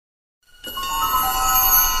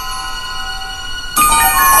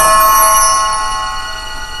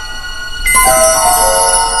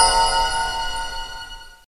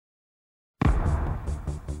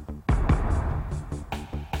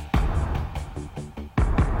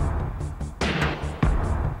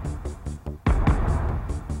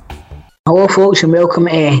Hello folks and welcome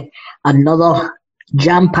to another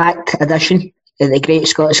jam-packed edition of the Great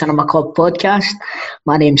Scottish Cinema Club podcast.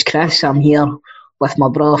 My name's Chris, I'm here with my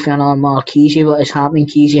brother Fernand Mark Keezy. What is happening,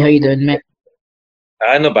 Keezy? How you doing, mate?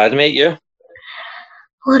 Not bad, mate, you?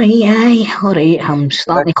 Alright. I'm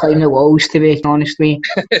starting to climb the walls, to be honest with you.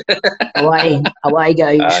 I want to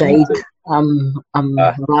get outside. I'm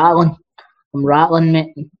rattling,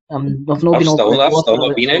 mate. I've still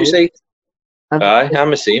not been outside.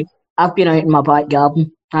 I'm the same. I've been out in my back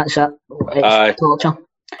garden. That's it. It's torture.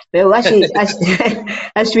 Well,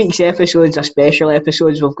 this week's episode's a special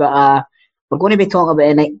episode. We're going to be talking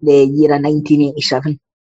about the year of 1987.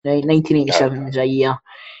 Right, 1987 is a year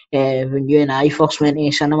when you and I first went to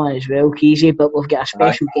the cinema as well, Keezy. But we've got a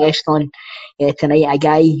special guest on tonight, a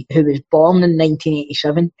guy who was born in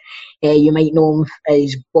 1987. You might know him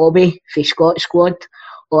as Bobby for Scott Squad,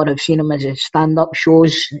 or I've seen him as a stand-up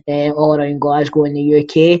shows all around Glasgow in the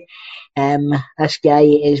UK. This guy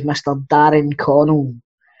is Mr. Darren Connell.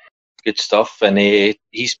 Good stuff, and he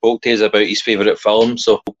spoke to us about his favourite film,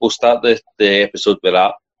 so we'll start the episode with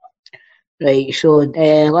that. Right, so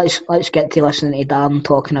let's get to listening to Darren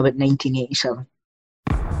talking about 1987.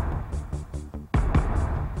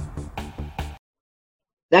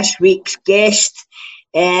 This week's guest,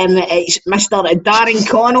 it's Mr. Darren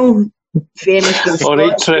Connell, famous. All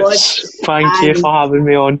right, Trips. Thank you for having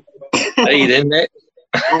me on. How you doing, mate?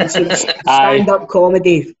 And since stand-up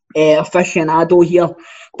comedy aficionado here,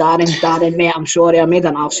 Darren, mate, I'm sorry, I made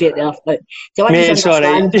an arse it there. But it's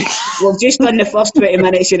alright. We've just done the first 20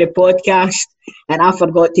 minutes of the podcast, and I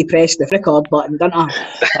forgot to press the record button, didn't I?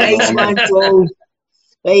 Nice man, so.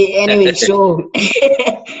 Right, anyway, so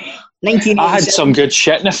 1987. I had some good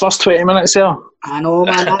shit in the first 20 minutes there. I know,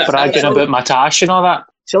 man. Bragging about my tash and all that.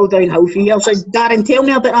 It's all downhill for you. So, Darren, tell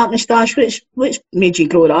me about that moustache. What's made you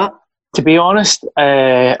grow that? To be honest,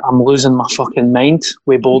 I'm losing my fucking mind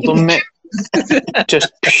with boredom, mate.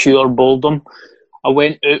 Just pure boredom. I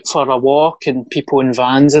went out for a walk and people in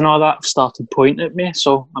vans and all that started pointing at me,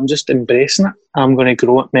 so I'm just embracing it. I'm going to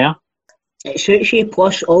grow it more. It suits you,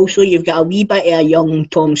 plus also you've got a wee bit of a young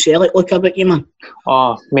Tom Selleck look about you, man.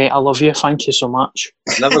 Oh, mate, I love you. Thank you so much.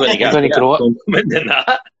 Never going to get I'm going to grow it.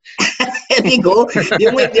 There you go.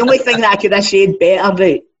 The only thing that I could have said better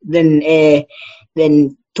about than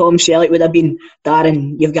Tom Selleck would have been,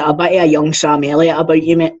 Darren, you've got a bit of a young Sam Elliott about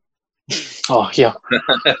you, mate. Oh, yeah.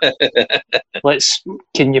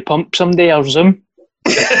 Can you pump someday or Zoom?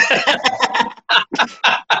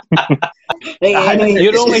 Right, anyway.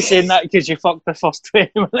 You're only saying that because you fucked the first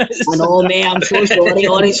 20 minutes. I know, mate, I'm so sorry,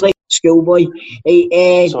 honestly. Schoolboy. Right,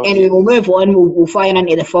 anyway, we'll move on. We'll fire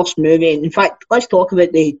into the first movie. In fact, let's talk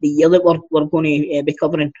about the year that we're going to be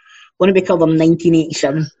covering. We're going to be covering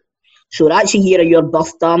 1987. So that's the year of your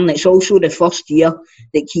birth, Darren. It's also the first year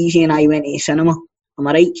that Keezy and I went to the cinema. Am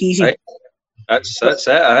I right, Keezy? Right. That's it,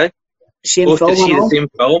 aye. Same both film, to see the same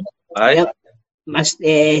film, aye.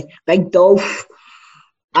 Yep. Big Dolph.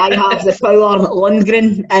 I have the power,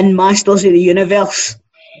 Lundgren in Masters of the Universe.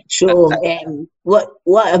 So, what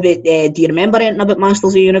about, do you remember anything about Masters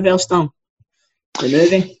of the Universe, Darren? The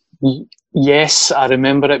movie? Yes, I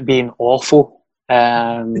remember it being awful.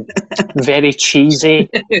 Very cheesy,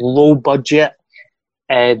 low budget.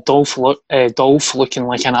 Dolph looking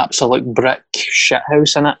like an absolute brick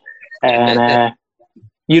shithouse in it, and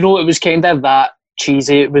it was kind of that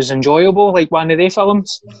cheesy. It was enjoyable, like one of their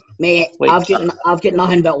films. Mate, I've got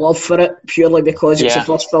nothing but love for it purely because it's the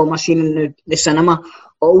first film I seen in the cinema.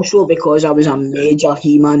 Also because I was a major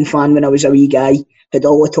He-Man fan when I was a wee guy, had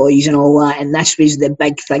all the toys and all that, and this was the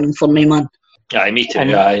big thing for me, man. Aye, me too.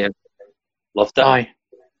 Aye, loved it. Aye.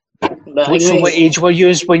 So what age were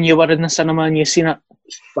you when you were in the cinema and you seen it?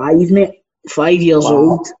 5, mate. 5 years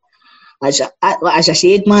old. As I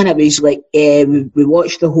said, man, it was like we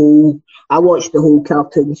watched the whole. I watched the whole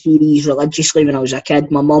cartoon series religiously when I was a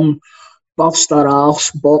kid. My mum burst her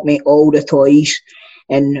arse, bought me all the toys,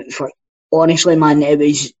 and honestly, man,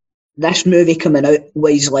 this movie coming out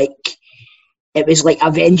was like. It was like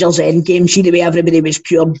Avengers Endgame. See the way everybody was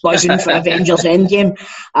pure buzzing for Avengers Endgame.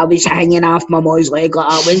 I was hanging off my mom's leg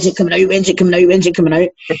like, when's it coming out?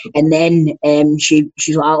 And then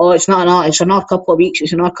she's like, oh, it's another couple of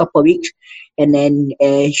weeks. And then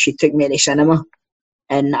she took me to the cinema.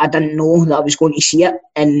 And I didn't know that I was going to see it.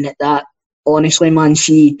 And that, honestly, man, I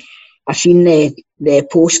seen the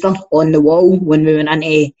poster on the wall when we went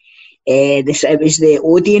into it was the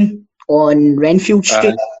Odeon on Renfield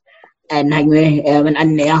Street. And I went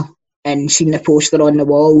in there and seen the poster on the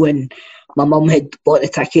wall, and my mum had bought the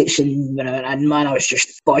tickets, and when I went in, man, I was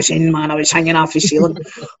just buzzing, man. I was hanging off the ceiling.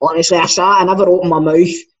 Honestly, I never opened my mouth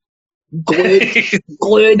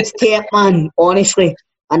glued to it, man. Honestly,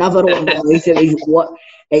 I never wrote my life.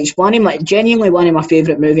 It's genuinely one of my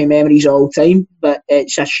favourite movie memories of all time. But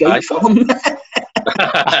it's a shite film.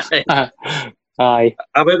 Aye.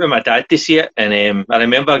 I went with my dad to see it, and I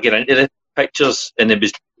remember getting into the pictures, and there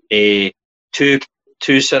was two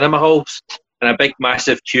cinema halls, and a big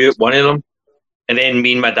massive queue at one of them, and then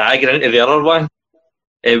me and my dad got into the other one.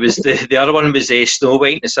 It was the other one was Snow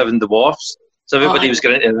White and the Seven Dwarfs. So everybody was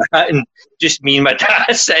getting into that, and just me and my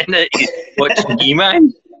dad sitting there watching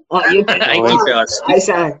He-Man. Oh, you I think he fell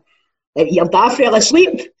asleep. Your dad fell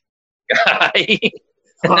asleep. Aye.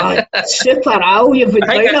 Super Al, you've been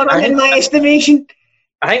down on in my estimation.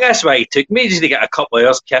 I think that's why he took me, just to get a couple of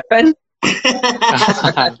hours kip in.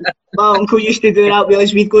 My uncle used to do that with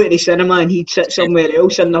us. We'd go to the cinema and he'd sit somewhere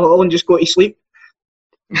else in the hall and just go to sleep.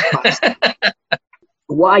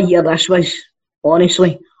 What a year this was,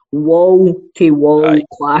 honestly. Wall-to-wall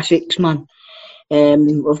classics, man.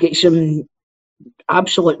 We've got some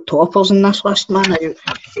absolute toppers in this list, man.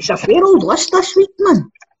 It's a fair old list this week,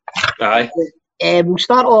 man. Aye. We'll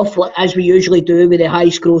start off, as we usually do, with the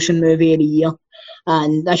highest grossing movie of the year.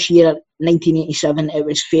 And this year, 1987, it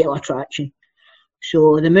was Fatal Attraction.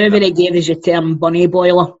 So the movie that gave us the term Bunny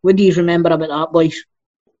Boiler. What do you remember about that, boys?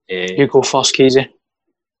 You go first, Casey.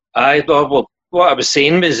 Well, what I was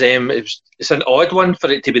saying was it's an odd one for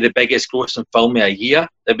it to be the biggest grossing film of a year.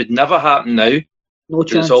 It would never happen now. No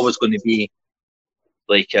chance. It's always going to be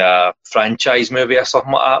like a franchise movie or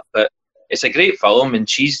something like that. But it's a great film, and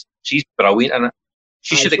she's brilliant in it.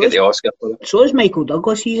 She should have got the Oscar for it. So is Michael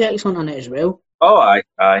Douglas. He's excellent in it as well. Oh, aye.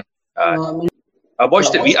 I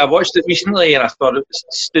watched it recently, and I thought it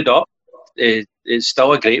stood up. It's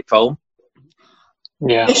still a great film.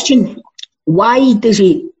 Yeah. Question: why does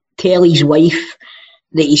he tell his wife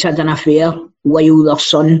that he's had an affair while their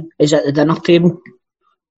son is at the dinner table?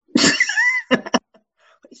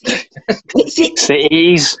 It's the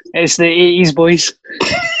 80s. It's the 80s, boys.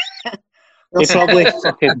 They probably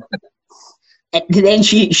fucking... Then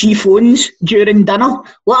she phones during dinner.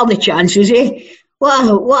 What are the chances, eh? What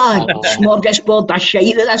a smorgasbord of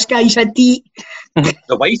shite that this guy's had to eat.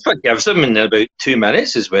 The wife gives him in about 2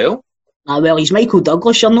 minutes as well. Well, he's Michael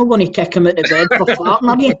Douglas. You're not going to kick him out of bed for farting,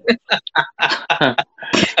 are you?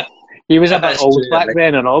 He was a bit old back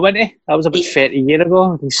then and all, wasn't he? That was about 30 years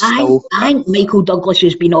ago. I think Michael Douglas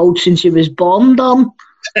has been old since he was born, Dom.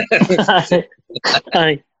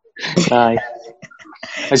 Aye.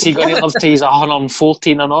 Is he going to live till he's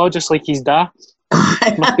 114 and all, just like his dad?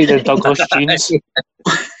 Must be the Douglas genes.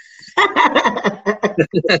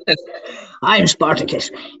 I'm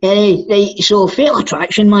Spartacus. So Fatal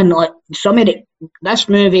Attraction, man. Like this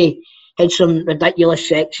movie had some ridiculous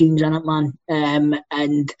sex scenes in it, man.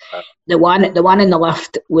 And the one in the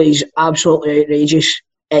lift was absolutely outrageous.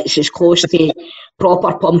 It's as close to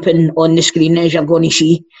proper pumping on the screen as you're going to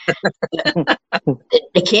see.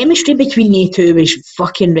 The chemistry between the two was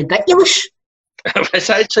fucking ridiculous. It's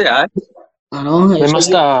actually, aye. I know. They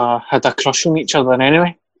must have had a crush on each other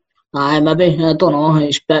anyway. Aye, maybe. I don't know.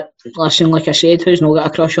 Listen, like I said, who's not got a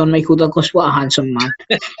crush on Michael Douglas? What a handsome man.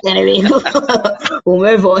 Anyway, we'll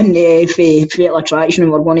move on to Fatal Attraction,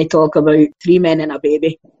 and we're going to talk about Three Men and a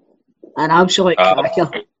Baby. An absolute cracker.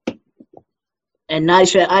 And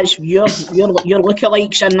that's your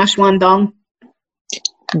lookalikes in this one, Dan.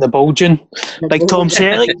 The Bulgin. Big Tom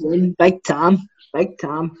Selleck. Big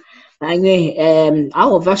Tom. Anyway, I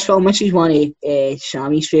love this film. This is one of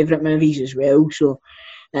Sammy's favourite movies as well. So,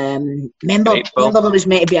 remember there was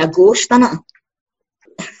meant to be a ghost in it?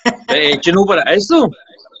 Do you know what it is, though?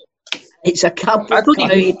 It's a cardboard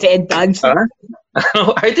cutout of Ted Danson.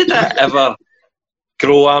 How did that ever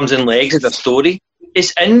grow arms and legs as a story?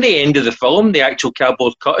 It's in the end of the film. The actual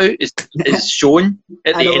cardboard cutout is shown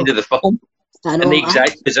at the end of the film. In the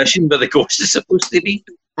exact position where the ghost is supposed to be.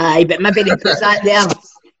 Aye, but maybe they put that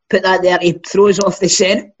there to throw us off the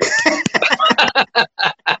scent.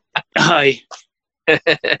 Aye. But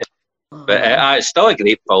it's still a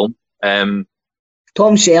great film. Tom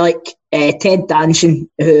Selleck, Ted Danson,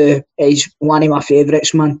 who is one of my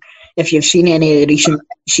favourites, man. If you've seen any of the recent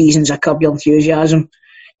seasons of Curb Your Enthusiasm,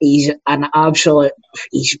 he's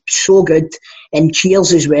so good. And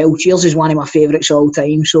Cheers as well. Cheers is one of my favourites all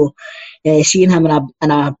time. So seeing him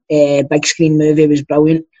in a big screen movie was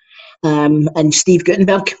brilliant. And Steve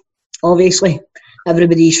Guttenberg, obviously,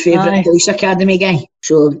 everybody's favourite Police Academy guy.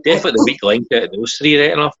 So definitely the weak link out of those three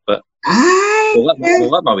right enough, but we'll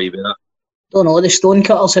let my way with that. Don't know, the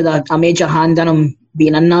Stonecutters had a major hand in him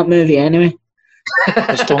being in that movie anyway.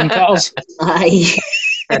 The Stonecutters? Aye.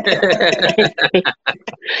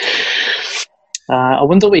 I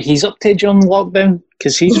wonder what he's up to during lockdown,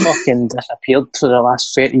 because he's fucking disappeared for the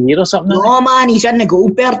last 30 years or something. No, man, he's in the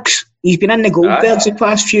Goldbergs. He's been in the Goldbergs the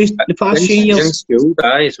past few years. In school,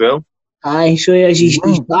 as well. Aye, so he's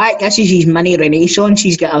back. This is his mini renaissance.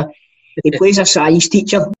 He plays a science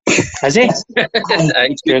teacher. Is he? Aye.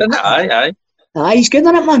 He's good in it, aye. Aye, he's good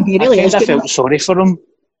in it, man. He really is. I felt sorry for him. Do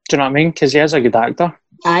you know what I mean? Because he is a good actor.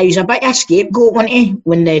 He was a bit of a scapegoat, wasn't he?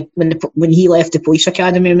 When he left the Police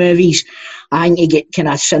Academy movies, I think he get kind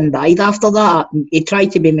of sin-died after that. He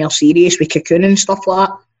tried to be more serious with Cocoon and stuff like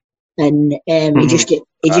that, and he just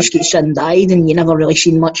gets sin-died, and you never really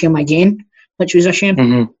seen much of him again, which was a shame.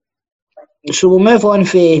 Mm-hmm. So we'll move on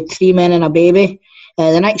for 3 Men and a Baby.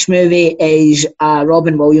 The next movie is a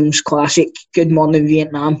Robin Williams classic, Good Morning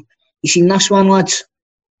Vietnam. You seen this one, lads?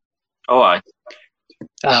 Oh, aye.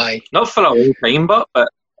 Aye. Not for a long time, but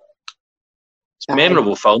it's a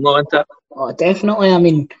memorable film, though, isn't it? Oh, definitely. I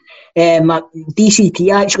mean,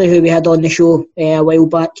 DCT, actually, who we had on the show a while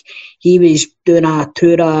back, he was doing a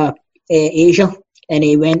tour of Asia, and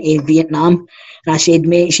he went to Vietnam. And I said,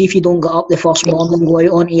 mate, see if you don't get up the first morning, go out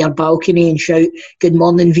onto your balcony and shout, Good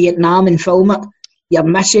Morning Vietnam, and film it. You're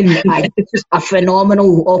missing a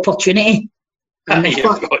phenomenal opportunity. And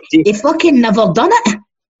he fucking never done it.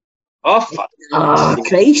 Oh, fuck. Oh,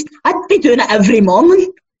 Christ. I'd be doing it every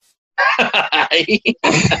morning.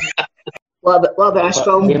 What about this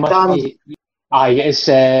film, Dan? Aye, it's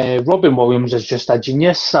Robin Williams is just a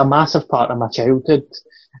genius, a massive part of my childhood.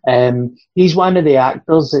 He's one of the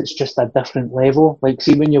actors that's just a different level. Like,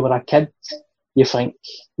 see, when you were a kid, you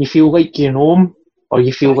feel like you know him, or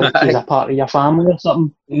you feel like he's a part of your family or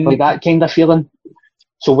something, like that kind of feeling.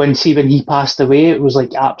 So when he passed away, it was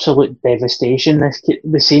like absolute devastation.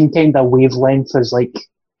 The same kind of wavelength as like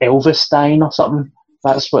Elvis dying or something.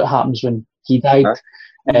 That's what happens when he died.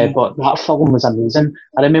 But that film was amazing.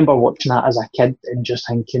 I remember watching that as a kid and just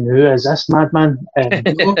thinking, who is this madman?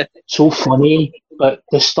 So funny, but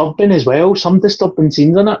disturbing as well. Some disturbing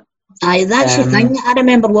scenes in it. Aye, that's the thing. I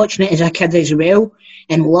remember watching it as a kid as well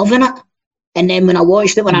and loving it. And then when I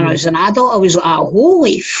watched it when I was an adult, I was like,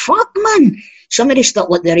 holy fuck, man. Some of the stuff,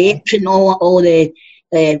 like the rapes and all the...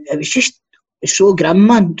 it was just so grim,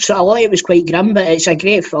 man. So a lot of it was quite grim, but it's a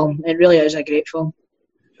great film. It really is a great film.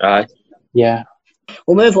 Aye. Yeah.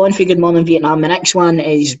 We'll move on for Good Morning Vietnam. The next one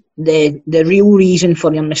is the real reason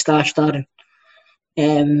for your moustache starring.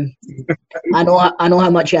 I know how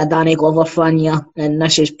much you're a Danny Glover fan, yeah, and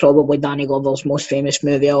this is probably Danny Glover's most famous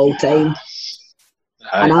movie of all time.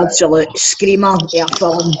 An absolute screamer of a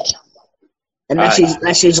film. And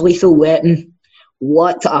this is Lethal Weapon.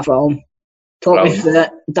 What a film. Talk me through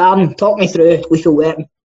it. Dan, talk me through Lethal Weapon.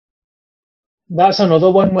 That's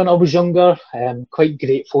another one when I was younger. Quite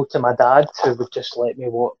grateful to my dad who would just let me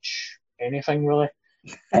watch anything really.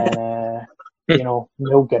 Mel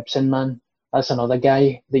Gibson, man. That's another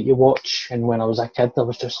guy that you watch, and when I was a kid I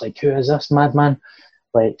was just like, who is this madman?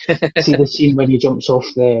 Like, see the scene when he jumps off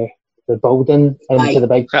the building into the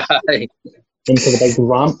big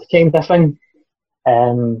ramp kind of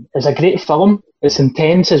thing. It's a great film. It's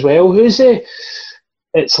intense as well. It's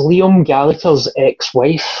Liam Gallagher's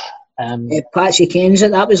ex-wife. Patsy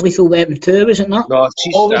Kensit. That was Lethal Weapon 2, was it not? No,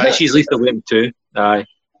 she's Lethal Weapon 2. Aye.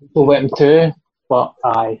 Lethal Weapon 2. But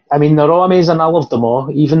aye. I mean, they're all amazing. I loved them all.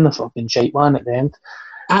 Even the fucking shite one at the end.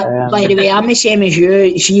 By the way, I'm the same as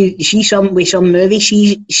you. See with some movie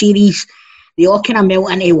series, they all kind of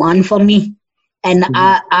melt into one for me. And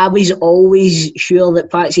I was always sure that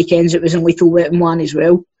Patsy Kensit was in Lethal Weapon 1 as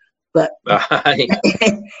well. But it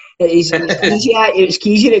was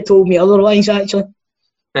Keezy that told me otherwise, actually.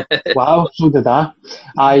 Wow, so did I.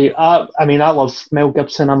 I mean, I love Mel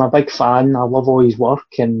Gibson. I'm a big fan. I love all his work,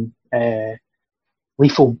 and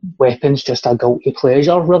Lethal Weapon's just a guilty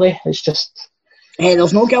pleasure, really. It's just...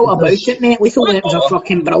 there's no guilt about it, mate. Lethal Weapon's a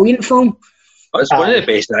fucking brilliant film. It's one of the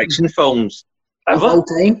best action films ever. Of all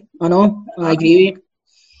time. I know. I agree with you.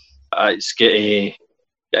 It's got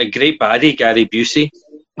a great baddie, Gary Busey.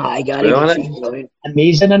 Aye, Gary Busey.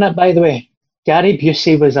 Amazing in it, by the way. Gary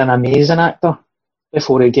Busey was an amazing actor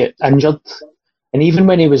before he got injured. And even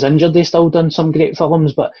when he was injured, he still done some great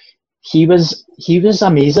films, but he was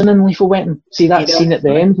amazing in Lethal Weapon. See that scene at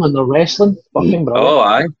the end when they're wrestling? Fucking brilliant. Oh,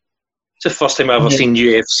 aye. It's the first time I've ever seen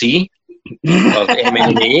UFC or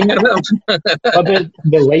MMA. About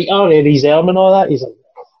the lighter, Eddie's arm and all that, he's like,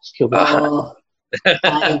 it's cool. Oh.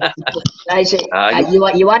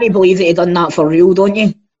 You want to believe that he done that for real, don't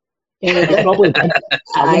you? Yeah, probably did.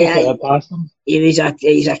 He's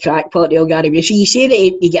a crackpot, the old Gary Busey. You say that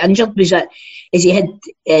he got injured. Has he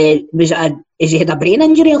had a brain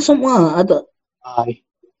injury or something like that? Aye.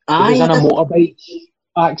 He was on a motorbike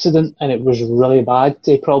accident, and it was really bad.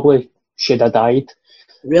 He probably should have died.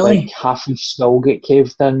 Really? Like, half his skull get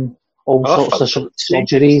caved in, all sorts of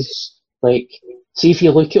surgeries. Like, see if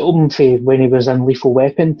you look at him when he was in Lethal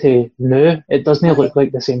Weapon to now, it doesn't look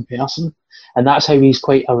like the same person. And that's how he's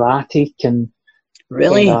quite erratic and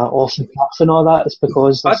really off the cuff and all that. It's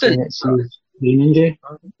because it's his brain injury.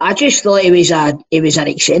 I just thought he was an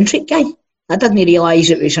eccentric guy. I didn't realise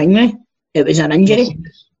it was him. It was an injury.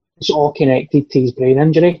 It's all connected to his brain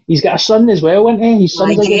injury. He's got a son as well, isn't he? His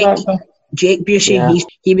son's Jake Busey. Yeah.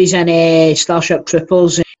 He was in Starship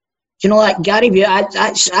Troopers. Do you know that Gary Busey?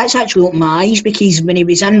 That's actually opened my eyes, because when he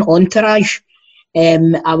was in Entourage,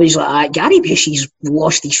 I was like, Gary Busey's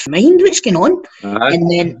lost his mind. What's going on? And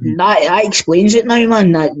then that explains it now,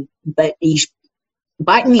 man. But he's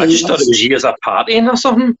back in the 80s. I just thought it was years of partying or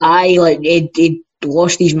something. Aye, like he'd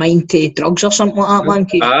lost his mind to drugs or something like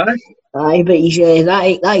that, man. Aye, but he's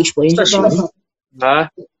that explains it. Aye.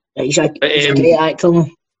 He's a great actor.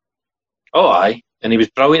 Oh, aye, and he was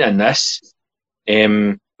brilliant in this.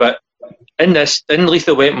 But in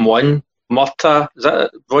Lethal Weapon 1, Murtaugh, is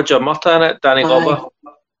that Roger Murtaugh in it? Danny Glover.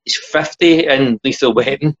 He's 50 in Lethal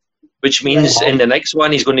Weapon, which means in the next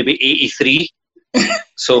one he's going to be 83.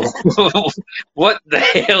 So, what the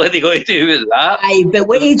hell are they going to do with that? Aye, but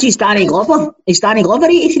what age is Danny Glover? Is Danny Glover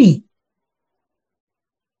 83?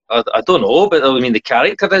 I don't know, but I mean the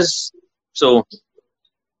character is. So,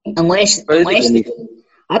 unless I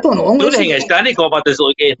don't know. The thing is, Danny Glover does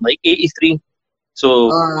look like 83, so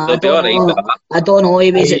they'll be all right with that. I don't know.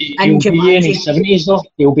 He'll be in his 70s though.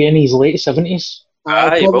 He'll be in his late 70s.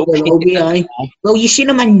 Aye, will be. Aye. Well, you seen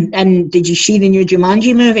him in? Did you see the new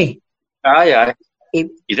Jumanji movie? Aye. He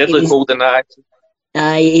did look old in that.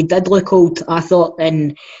 He did look old. I thought,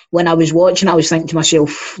 and when I was watching, I was thinking to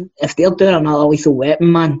myself, if they're doing another Lethal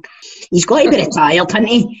Weapon, man, he's got to be retired, hasn't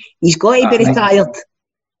he? He's got to be retired.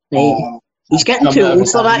 Right. He's getting too old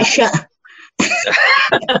for that shit.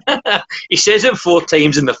 He says it 4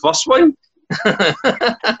 times in the first one.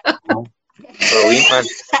 Brilliant, man.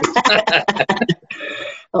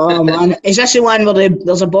 Oh, man. Is this the one where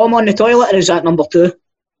there's a bomb on the toilet, or is that number 2?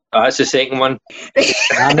 That's the second one.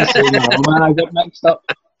 I got mixed up.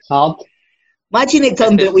 It's hard. Imagine it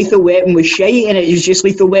turned out Lethal Weapon was shite and it was just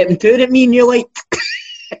Lethal Weapon 2 that me and you liked.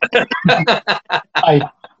 Aye,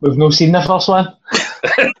 we've not seen the first one.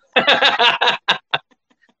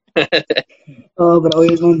 Oh,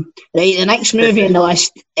 brilliant, man. Right, the next movie on the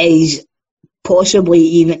list is possibly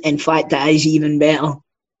even, in fact, it is even better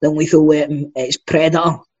than Lethal Weapon. It's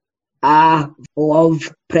Predator. I love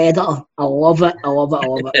Predator. I love it.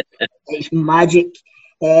 It's magic.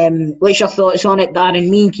 What's your thoughts on it, Darren?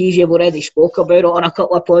 Me and Keezy have already spoke about it on a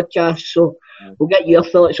couple of podcasts, so we'll get your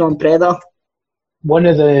thoughts on Predator. One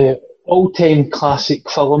of the all-time classic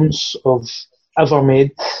films of ever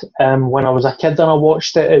made. When I was a kid and I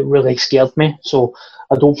watched it, it really scared me, so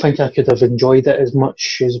I don't think I could have enjoyed it as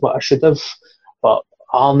much as what I should have. But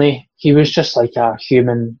Arnie, he was just like a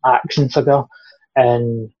human action figure,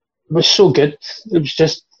 and it was so good. It was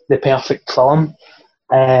just the perfect film.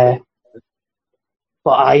 But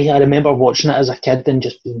I remember watching it as a kid and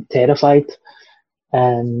just being terrified.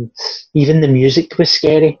 And even the music was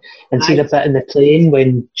scary. And see the bit in the plane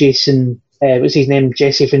when Jason, what's his name,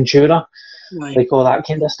 Jesse Ventura, like all that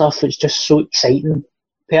kind of stuff. It's just so exciting.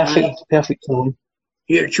 Perfect film.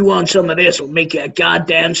 Here, chew on some of this. Will make you a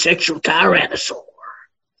goddamn sexual tyrannosaur.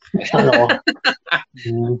 I know.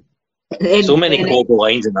 So many global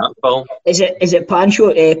lines in that film. Is it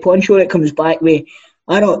Poncho that comes back with,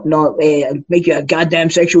 I don't know, make you a goddamn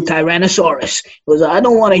sexual tyrannosaurus? Because I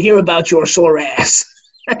don't want to hear about your sore ass.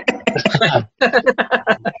 I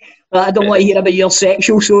don't want to hear about your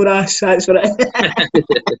sexual sore ass. That's what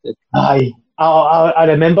it. Aye. I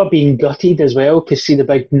remember being gutted as well to see the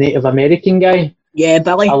big Native American guy. Yeah,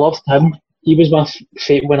 Billy. I loved him. He was my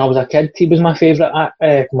when I was a kid. He was my favourite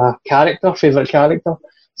character.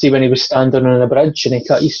 See, when he was standing on a bridge and he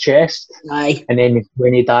cut his chest. Aye. And then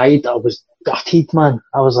when he died, I was gutted, man.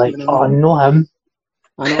 I was like, oh, no him.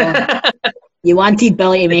 I know. You wanted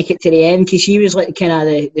Billy to make it to the end because he was like kind of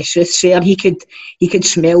the soothsayer. He could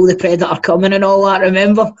smell the predator coming and all that,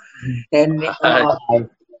 remember? And I watched.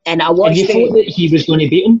 And you thought that he was going to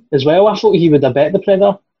beat him as well? I thought he would have bet the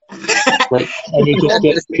predator. And he just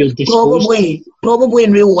gets pure disposed. Probably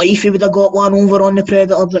in real life he would have got one over on the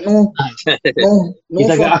predator, but no. He'd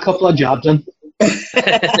have got a couple of jabs in.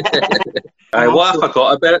 What I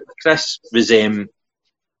forgot about it, Chris, was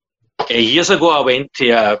years ago I went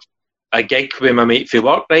to a gig with my mate for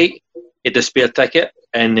work, right? He had a spare ticket,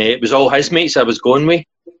 and it was all his mates I was going with.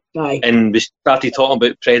 Aye. And we started talking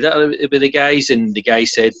about Predator with the guys, and the guy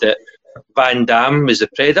said that Van Damme was the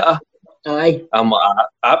Predator. Aye. I'm like,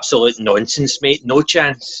 absolute nonsense, mate. No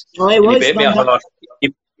chance. Aye, And he was bet me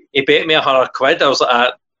he bet me £100. I was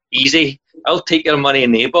like, easy. I'll take your money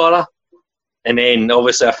and no bother. And then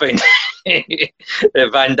obviously I found that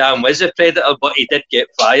Van Damme was a Predator, but he did get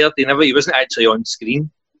fired. He wasn't actually on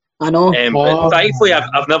screen. I know. But thankfully,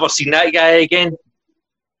 I've never seen that guy again.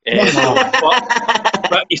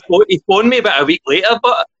 But he phoned me about a week later,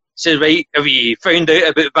 but said, right, have you found out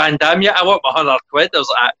about Van Damme yet? I want my £100. I was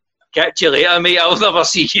like, catch you later, mate. I'll never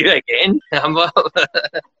see you again.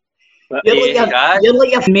 You're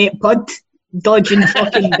like your mate Pud, dodging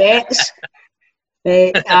fucking bets.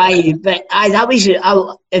 That was.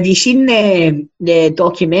 Have you seen the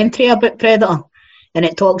documentary about Predator? And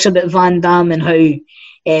it talks about Van Damme and how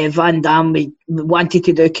Van Damme wanted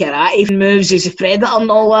to do karate moves as a Predator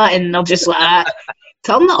and all that, and they're just like,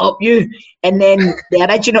 turn it up, you. And then the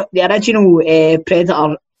original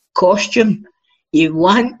Predator costume. You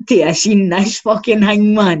want to have seen this fucking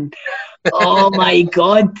thing, man? Oh my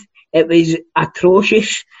god, it was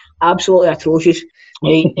atrocious, absolutely atrocious.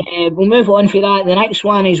 Right, we'll move on for that. The next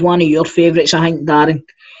one is one of your favourites, I think, Darren.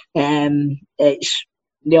 It's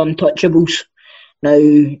The Untouchables. Now,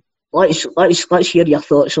 let's hear your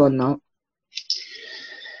thoughts on that.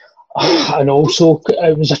 And also,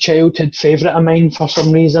 it was a childhood favourite of mine for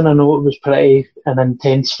some reason. I know it was pretty an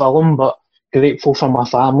intense film, but grateful for my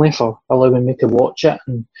family for allowing me to watch it,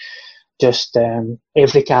 and just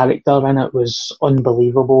every character in it was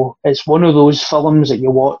unbelievable. It's one of those films that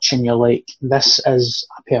you watch and you're like, this is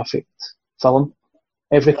a perfect film.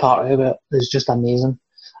 Every part of it is just amazing.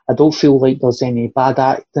 I don't feel like there's any bad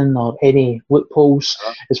acting or any loopholes.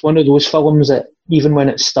 It's one of those films that even when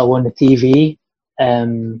it's still on the TV,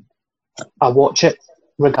 I watch it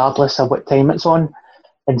regardless of what time it's on,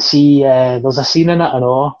 and see there's a scene in it, I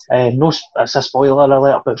know, it's a spoiler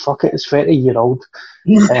alert, but fuck it, it's 30-year-old.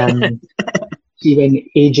 See when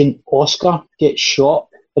Agent Oscar gets shot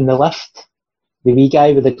in the lift, the wee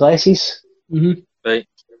guy with the glasses. Mm-hmm. Right.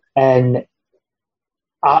 And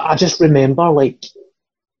I just remember, like,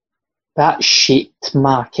 that shaped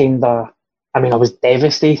my kind of, I mean, I was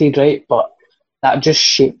devastated, right, but that just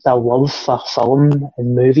shaped a love for film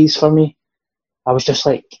and movies for me. I was just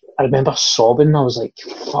like, I remember sobbing. I was like,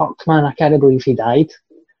 fuck, man, I can't believe he died.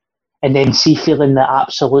 And then feeling the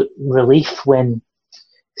absolute relief when,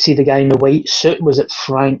 see the guy in the white suit, was it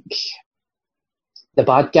Frank, the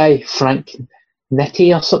bad guy, Frank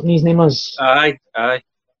Nitti or something his name was? Aye.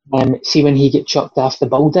 See when he get chucked off the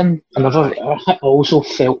building, I also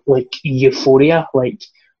felt like euphoria, like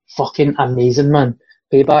fucking amazing, man.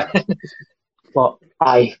 Payback. But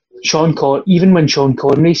even when Sean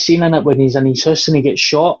Connery's seen in it, when he's in his house and he gets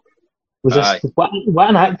shot, was just what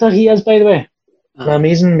an actor he is, by the way. An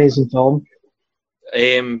amazing film.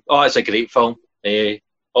 It's a great film.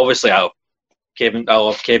 Obviously, I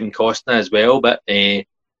love Kevin Costner as well, but this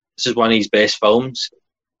is one of his best films.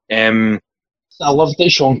 I loved that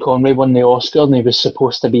Sean Connery won the Oscar and he was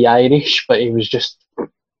supposed to be Irish, but he was just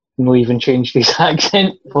not even changed his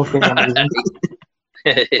accent. Fucking amazing.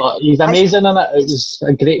 But he's amazing in it. It was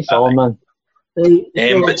a great film, man.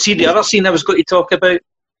 But see, the other scene I was going to talk about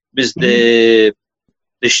was the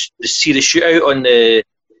shootout on the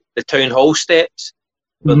town hall steps,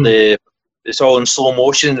 where it's all in slow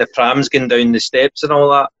motion, the pram's going down the steps and all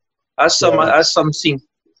that. That's some scene.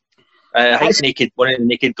 I think one of the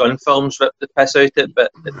Naked Gun films ripped the piss out it,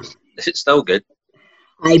 but it's still good.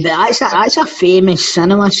 Aye, but that's a famous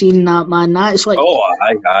cinema scene, that, man. That's like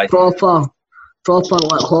aye. proper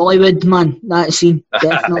like Hollywood, man. That scene,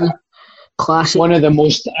 definitely classic. One of the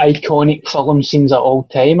most iconic film scenes of all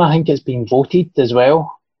time. I think it's been voted as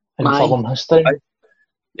well in film history. Aye.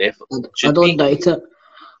 Definitely. I don't doubt it.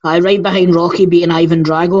 Aye, right behind Rocky beating Ivan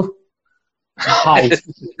Drago. Aye.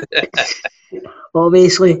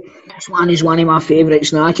 Obviously, this one is one of my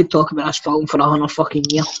favourites. Now I could talk about this film for 100 fucking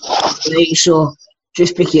year. Right, so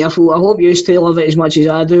just be careful. I hope you still love it as much as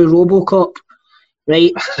I do. RoboCop,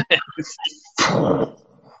 right?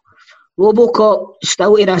 RoboCop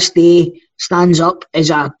still to this day stands up as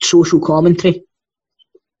a social commentary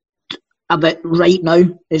about right now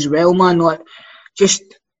as well, man. Like, just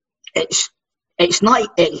it's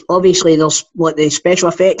not. Obviously, there's like the special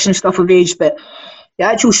effects and stuff of age, but the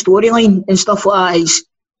actual storyline and stuff like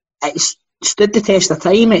that it's stood the test of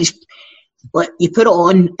time. It's like you put it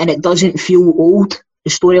on and it doesn't feel old. The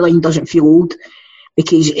storyline doesn't feel old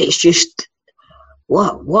because it's just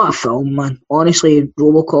what a film, man. Honestly,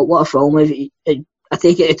 RoboCop, what a film. I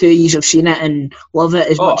take it the two of you have seen it and love it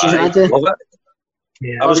as much as I do. Love it.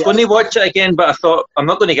 I was going to watch it again, but I thought I'm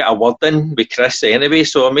not going to get a word in with Chris anyway,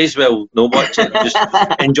 so I may as well not watch it. Just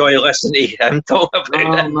enjoy listening to him talk about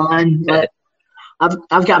it. Man,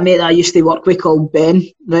 I've got a mate that I used to work with called Ben,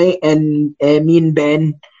 right? And me and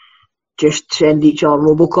Ben just send each other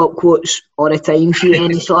RoboCop quotes all the time. See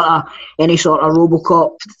any sort of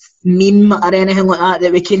RoboCop meme or anything like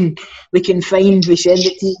that we can find, we send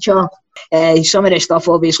it to each other. Some of the stuff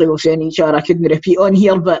obviously we'll send each other I couldn't repeat on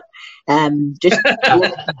here, but just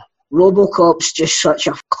RoboCop's just such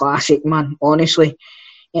a classic, man, honestly.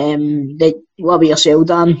 What about yourself,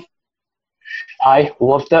 Dan? I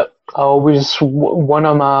loved it. I always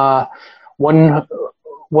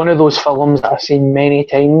one of those films that I've seen many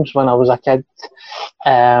times when I was a kid.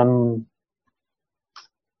 I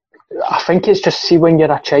think it's just, see, when you're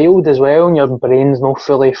a child as well and your brain's not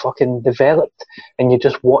fully fucking developed and you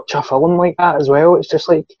just watch a film like that as well, it's just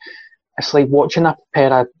like, it's like watching a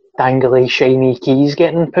pair of dangly shiny keys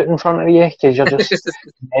getting put in front of you because you're just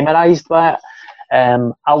memorised by it. I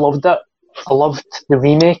loved it. I loved the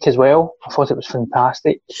remake as well. I thought it was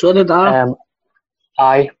fantastic. So did I.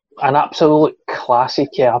 An absolute classic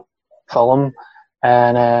film.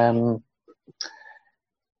 And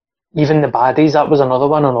even the baddies, that was another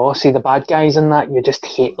one. And see the bad guys in that, you just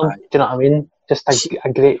hate them. Do you know what I mean? Just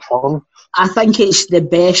a great film. I think it's the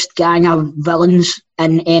best gang of villains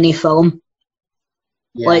in any film.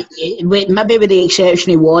 Yeah. Like, maybe with the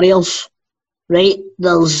exception of Warriors, right?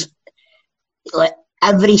 There's like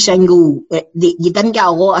every single, you didn't get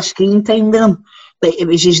a lot of screen time with them, but it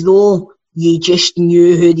was as though you just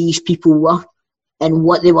knew who these people were and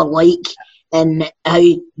what they were like and how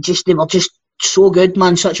they were just so good,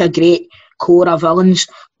 man. Such a great core of villains.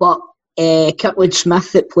 But Kurtwood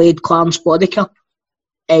Smith, that played Clarence Boddicker,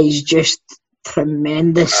 is just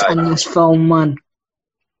tremendous in this film, man.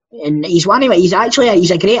 And he's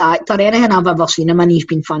a great actor. Anything I've ever seen him in, he's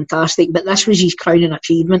been fantastic. But this was his crowning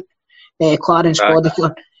achievement, Clarence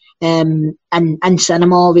Boddicker. In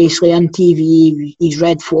cinema, obviously, in TV, he's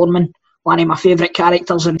Red Foreman, one of my favourite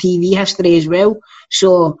characters in TV history as well.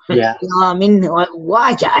 So, yeah. You know what I mean? Like,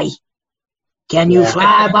 what a guy. Can you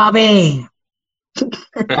fly, Bobby?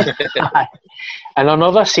 And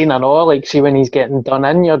another scene and all, like, see when he's getting done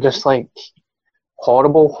in, you're just like,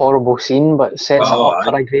 horrible scene, but it sets it up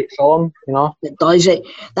for a great film, you know? It does.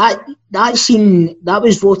 That scene, that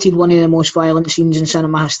was voted one of the most violent scenes in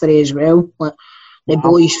cinema history as well. Like,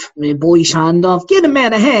 the boy's hand off, get him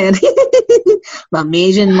out of head.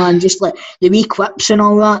 Amazing, man. Just like the wee quips and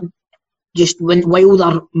all that. Just while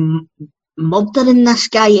they're murdering this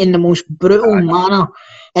guy in the most brutal manner,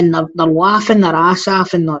 and they're laughing their ass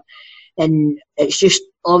off, and it's just,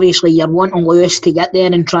 obviously you're wanting Lewis to get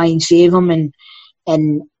there and try and save him,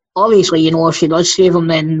 and obviously, you know, if she does save him,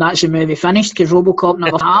 then that's the movie finished, because RoboCop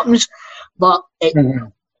never happens. But I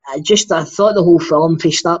thought the whole film,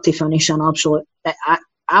 from start to finish, an absolute.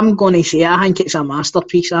 I'm going to say, I think it's a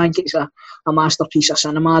masterpiece. I think it's a masterpiece of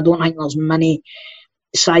cinema. I don't think there's many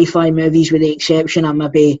sci-fi movies, with the exception of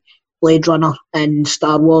maybe Blade Runner and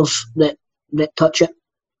Star Wars, that touch it.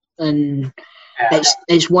 And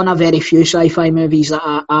it's one of very few sci-fi movies that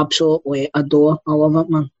I absolutely adore. I love it,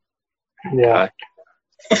 man. Yeah.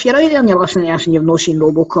 If you're out there and you're listening to us and you've not seen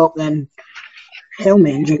RoboCop, then hell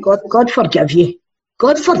mend you. God forgive you.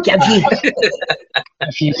 God forgive you.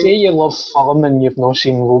 If you say you love film and you've not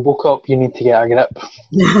seen RoboCop, you need to get a grip.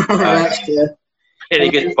 That's true. Very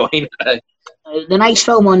good point. The next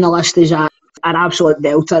film on the list is an absolute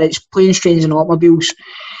belter. It's Planes, Trains and Automobiles.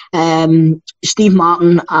 Steve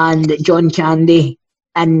Martin and John Candy,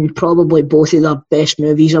 and probably both of their best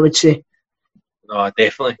movies, I would say. No,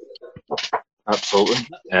 definitely. Absolutely.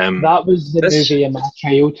 That was the movie in my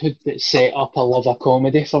childhood that set up a love of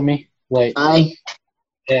comedy for me. Like,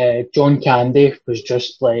 John Candy was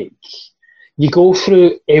just like, you go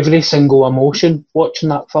through every single emotion watching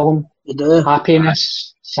that film. You do.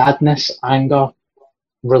 Happiness, sadness, anger,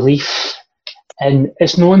 relief. And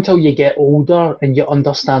it's not until you get older and you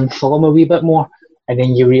understand film a wee bit more, and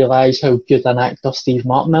then you realise how good an actor Steve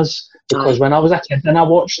Martin is. Because when I was a kid and I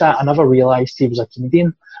watched that, I never realised he was a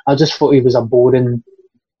comedian. I just thought he was a boring,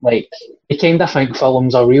 like, I kind of think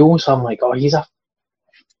films are real, so I'm like, oh, he's a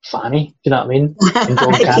fanny, do you know what I mean? And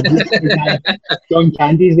John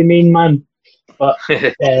Candy's the main man. But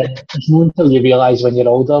it's not until you realise when you're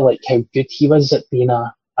older, like, how good he was at being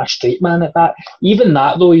a straight man at that. Even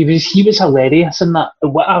that, though, he was hilarious in that.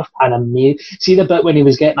 What an amazing... See the bit when he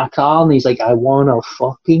was getting a car and he's like, I want a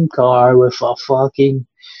fucking car with a fucking...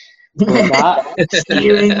 Like that.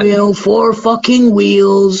 Steering wheel, 4 fucking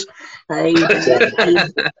wheels. That's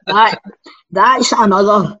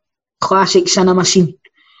another classic cinema scene.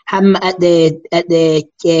 him at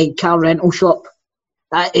the car rental shop.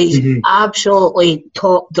 That is absolutely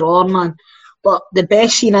top drawer, man. But the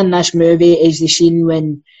best scene in this movie is the scene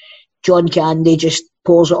when John Candy just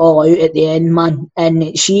pours it all out at the end, man.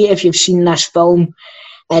 And see, if you've seen this film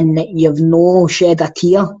and you've no shed a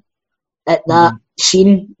tear at that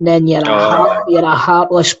scene, then you're a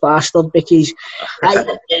heartless bastard, because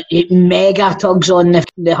it mega tugs on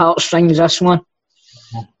the heartstrings, this one.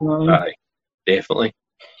 Aye, definitely.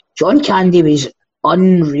 John Candy was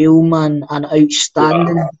unreal, man. An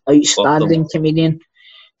outstanding comedian.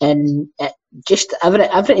 And just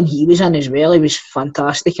everything he was in as well, he was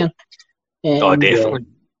fantastic in. Definitely.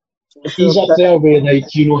 He's up there with,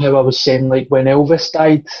 like, you know how I was saying, like, when Elvis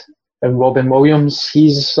died and Robin Williams,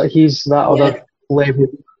 he's that other level.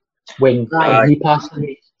 When he passed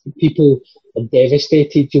away, people are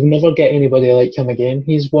devastated. You'll never get anybody like him again.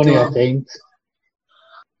 He's one of a kind.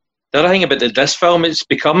 The other thing about this film, it's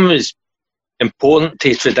become as important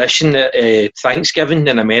to tradition that Thanksgiving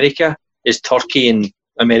in America is turkey and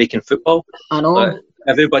American football. I know.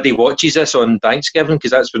 Everybody watches this on Thanksgiving because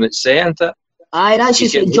that's when it's set, isn't it? Aye, that's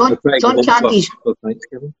just John Candy's.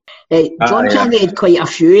 John Candy had quite a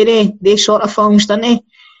few of these sort of films, didn't he?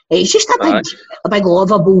 It's just a big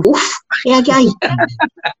lovable wolf, guy.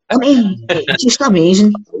 It's just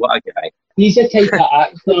amazing. What a guy! He's the type of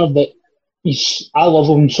actor that I love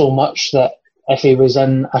him so much that if he was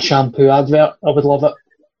in a shampoo advert, I would love it.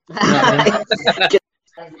 You know what I mean?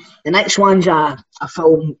 The next one's a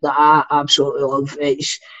film that I absolutely love.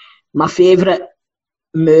 It's my favourite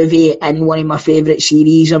movie and one of my favourite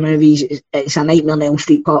series of movies. It's A Nightmare on Elm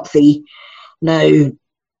Street Part 3. Now,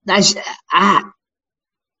 that's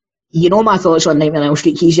you know my thoughts on Nightmare on Elm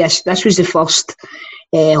Street. Yes, this was the first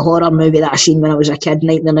horror movie that I seen when I was a kid.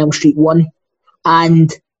 Nightmare on Elm Street 1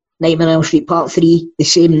 and Nightmare on Elm Street Part 3 the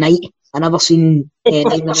same night. I never seen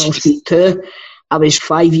Nightmare on Elm Street 2. I was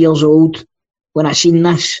 5 years old when I seen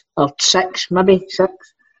this, or 6, maybe 6.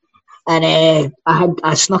 And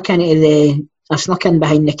I snuck in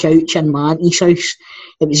behind the couch in my auntie's house.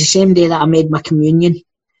 It was the same day that I made my communion,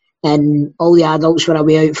 and all the adults were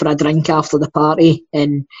away out for a drink after the party,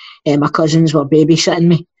 and my cousins were babysitting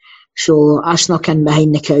me. So I snuck in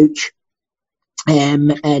behind the couch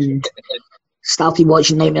and started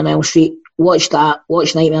watching Nightmare on Elm Street. Watched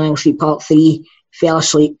Nightmare on Elm Street Part 3, fell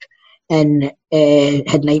asleep, and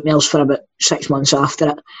had nightmares for about 6 months after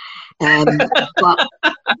it. But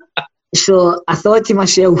so I thought to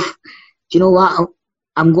myself, do you know what?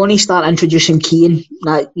 I'm going to start introducing Cian.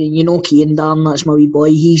 You know Cian, Darren, that's my wee boy.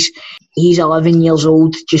 He's 11 years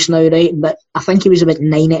old just now, right? But I think he was about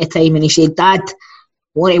 9 at the time, and he said, "Dad, I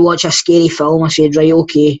want to watch a scary film." I said, "Right,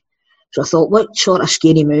 okay." So I thought, what sort of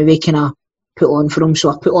scary movie can I put on for him? So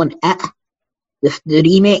I put on It, the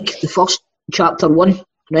remake, the first chapter 1,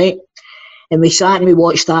 right? And we sat and we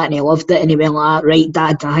watched that, and he loved it, and he went like, "Right,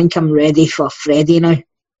 Dad, I think I'm ready for Freddy now."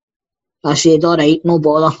 I said, "All right, no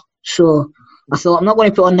bother." So I thought, I'm not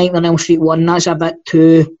going to put on Nightmare on Elm Street 1, that's a bit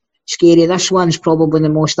too scary. This one's probably the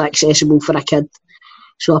most accessible for a kid.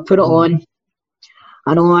 So I put it on.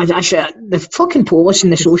 I know, the fucking police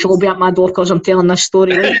and the social will be at my door because I'm telling this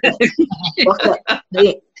story, right? Fuck it,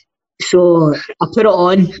 right? So I put it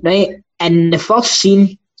on, right? And the first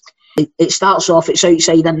scene, it starts off, it's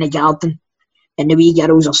outside in the garden, and the wee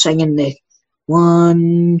girls are singing the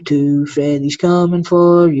 1, 2, Freddy's coming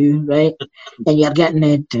for you, right? And you're getting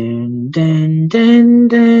the dun dun dun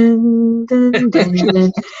dun dun dun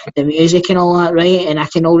dun, the music and all that, right? And I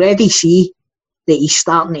can already see that he's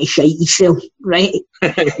starting to shite himself, right?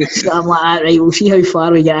 So I'm like, right, we'll see how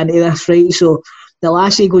far we get into this, right? So the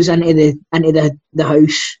lassie goes into the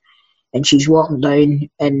house, and she's walking down,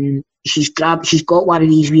 and she's got one of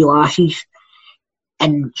these wee lasses,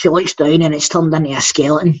 and she looks down, and it's turned into a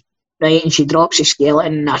skeleton. Right, and she drops the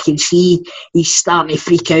skeleton, and I can see he's starting to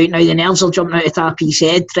freak out now. The nails are jumping out the top of his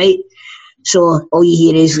head, right? So all you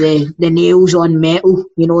hear is the nails on metal.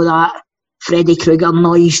 You know that Freddy Krueger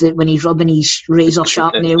noise that when he's rubbing his razor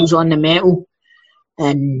sharp nails on the metal.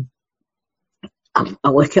 And I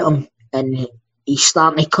look at him, and he's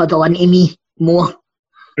starting to cuddle into me more.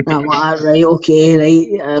 And I'm like, right,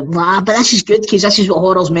 okay, right. But this is good, because this is what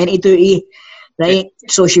horror's meant to do to you, right?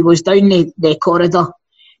 So she goes down the corridor.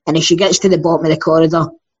 And as she gets to the bottom of the corridor,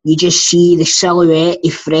 you just see the silhouette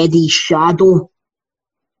of Freddy's shadow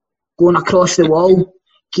going across the wall.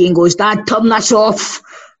 Cian goes, "Dad, turn this off."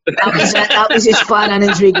 That was it. That was as far in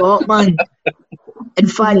as we got, man. In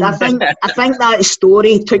fact, I think that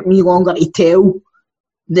story took me longer to tell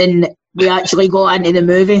than we actually got into the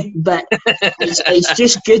movie. But it's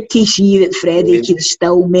just good to see that Freddy can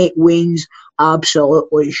still make Wayne's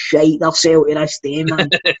absolutely shite themselves to this day, man.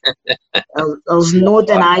 There's no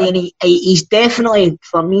denying he's definitely,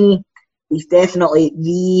 for me, he's definitely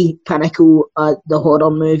the pinnacle at the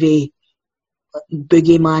horror movie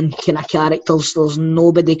boogeyman kind of characters. There's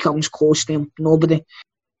nobody comes close to him. Nobody.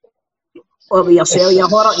 What about yourself? You're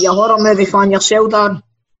a horror movie fan yourself, Dan?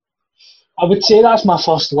 I would say that's my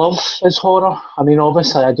first love is horror. I mean,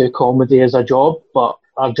 obviously I do comedy as a job, but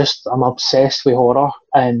I'm obsessed with horror.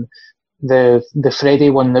 And the Freddy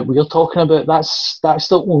one that we're talking about, that's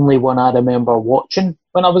the only one I remember watching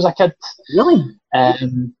when I was a kid. Really?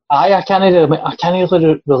 I can't really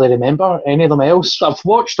remember any of them else. I've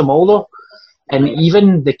watched them all though, and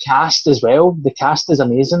even the cast as well. The cast is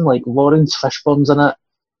amazing. Like Lawrence Fishburne's in it.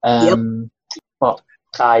 But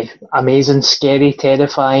amazing, scary,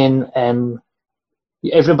 terrifying.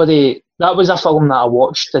 Everybody. That was a film that I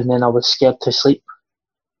watched, and then I was scared to sleep.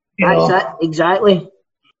 That's it, exactly.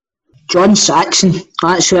 John Saxon,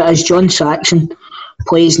 that's who it is. John Saxon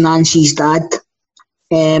plays Nancy's dad.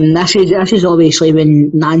 This is obviously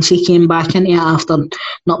when Nancy came back into it after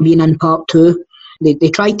not being in part 2. They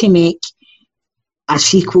tried to make a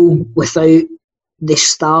sequel without the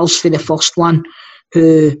stars for the first one,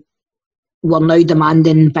 who were now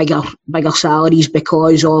demanding bigger salaries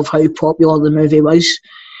because of how popular the movie was.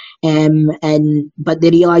 But they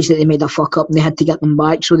realised that they made a fuck up and they had to get them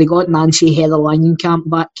back, so they got Nancy Heather Langenkamp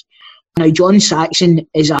back. Now John Saxon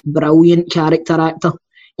is a brilliant character actor,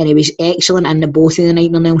 and he was excellent in both of the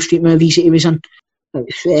Nightmare on Elm Street movies that he was in.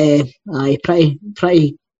 It's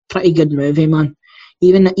pretty good movie, man.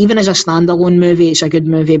 Even as a standalone movie, it's a good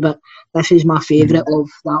movie, but this is my favourite of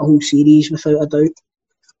that whole series, without a doubt.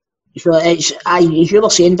 So it's, as you were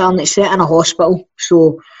saying, Dan, it's set in a hospital,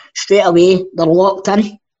 so straight away they're locked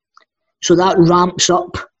in. So that ramps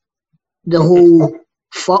up the whole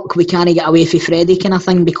fuck, we can't get away from Freddy kind of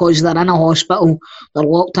thing, because they're in a hospital, they're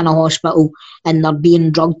locked in a hospital, and they're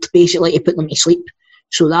being drugged basically to put them to sleep.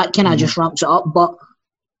 So that kind of just ramps it up. But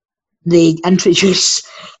they introduce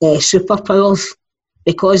superpowers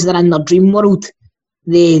because they're in their dream world.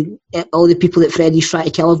 All the people that Freddy's trying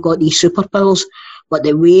to kill have got these superpowers, but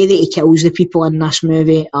the way that he kills the people in this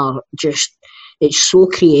movie are just, it's so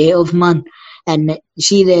creative, man. And you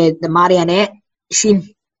see the marionette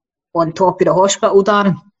scene on top of the hospital,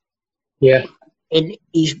 Darren? Yeah. And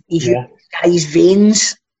he's his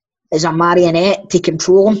veins as a marionette to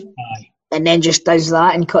control him. Aye. And then just does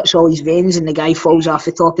that and cuts all his veins, and the guy falls off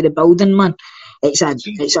the top of the building, man. It's a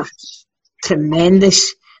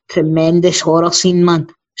tremendous horror scene, man.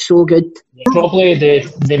 So good. Probably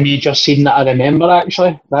the major scene that I remember,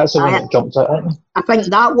 actually. That's the one that jumped out at me. I think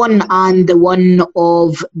that one, and the one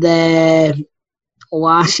of the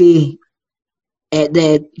lassie,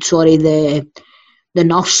 the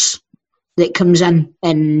nurse that comes in,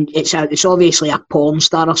 and it's obviously a porn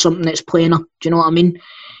star or something that's playing her. Do you know what I mean?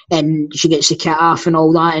 And she gets the kit off and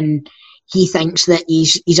all that, and he thinks that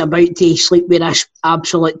he's about to sleep with this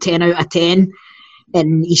absolute 10 out of 10,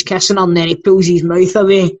 and he's kissing her, and then he pulls his mouth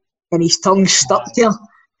away, and his tongue's stuck to her,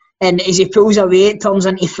 and as he pulls away, it turns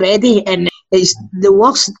into Freddy, and it's the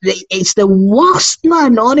worst. It's the worst,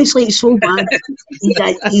 man. Honestly, it's so bad.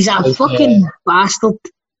 He's a fucking bastard.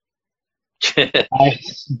 Do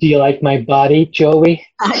you like my body, Joey?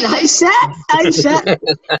 That's it.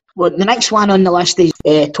 Well, the next one on the list is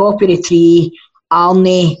top of the tree,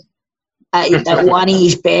 Arnie at one of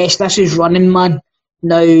his best. This is Running Man.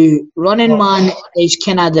 Now, Running Man is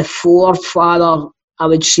kind of the forefather, I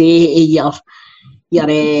would say, of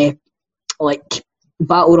your like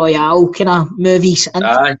Battle Royale kind of movies.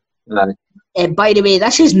 Aye. By the way,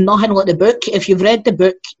 this is nothing like the book. If you've read the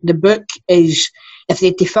book is, if they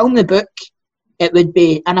had to film the book, it would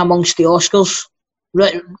be in amongst the Oscars.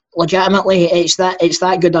 Legitimately, it's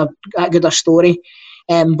that good a story.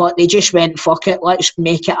 But they just went, fuck it, let's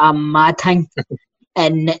make it a mad thing.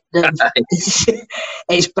 And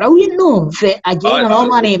it's brilliant though. Again, an all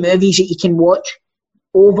many movies that you can watch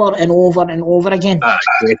over and over and over again.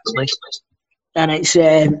 And it's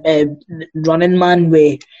Running Man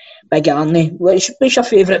with Big Arnie. What's your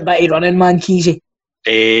favourite bit of Running Man, Keezy?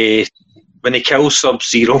 When he kills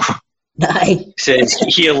Sub-Zero. Aye. Says,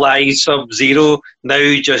 here lies Sub-Zero,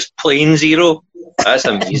 now just plain Zero. That's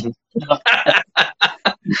amazing.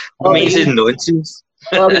 Amazing nonsense.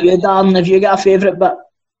 What about you, Dan? Have you got a favourite bit?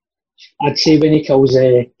 I'd say when he kills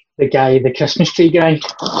the guy, the Christmas tree guy.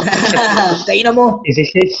 Dynamo.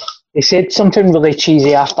 He said something really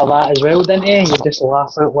cheesy after that as well, didn't he? You just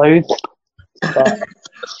laugh out loud.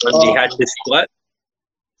 When he had the split.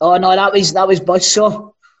 Oh no, that was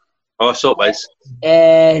Buzzsaw. Oh, so it was.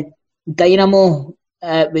 Dynamo.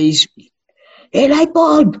 It was, hey, Light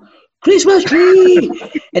Bulb, Christmas tree,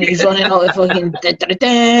 and he's running out of fucking.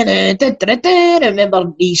 I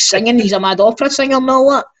remember he's singing. He's a mad opera singer and all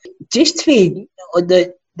that. Just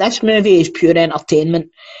this movie is pure entertainment.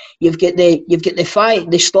 You've got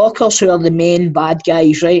the stalkers who are the main bad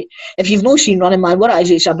guys, right? If you've not seen Running Man, what it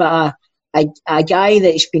is, it's about a guy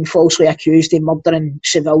that's been falsely accused of murdering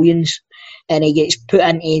civilians, and he gets put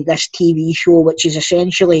into this TV show, which is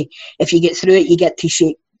essentially, if you get through it, you get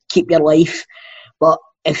to keep your life, but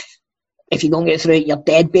if you don't get through it, you're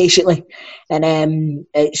dead, basically. And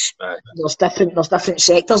there's different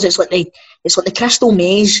sectors. It's like the Crystal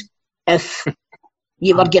Maze. If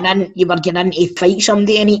you were getting in to fight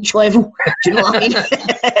somebody in each level, do you know what I mean?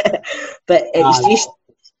 But it's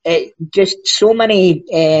just so many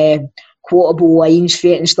quotable lines for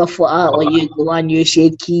it and stuff like that. Like the one you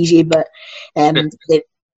said, Keezy. But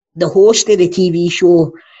the host of the TV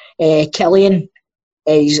show, Killian,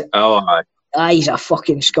 is. He's a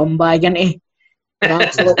fucking scumbag, isn't he? An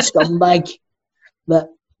absolute scumbag. But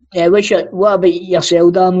yeah, what about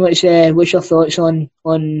yourself, Dan? What's your thoughts on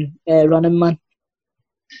Running Man?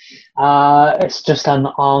 It's just an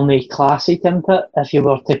army classic, isn't it? If you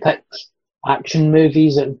were to pick action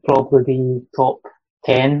movies, it would probably be top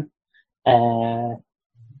 10.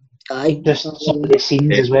 Just some of the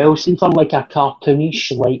scenes as well. See, for like a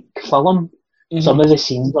cartoonish like film. Mm-hmm. Some of the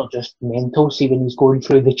scenes are just mental. See, when he's going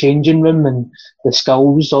through the changing room and the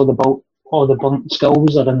skulls, all the burnt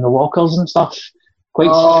skulls are in the lockers and stuff.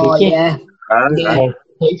 Quite freaky. Yeah.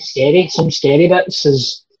 Quite scary. Some scary bits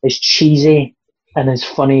as cheesy and as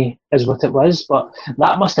funny as what it was. But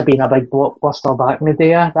that must have been a big blockbuster back in the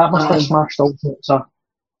day. That must have smashed all sorts of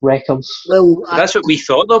records. Well, that's what we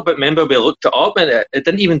thought though. But remember, we looked it up and it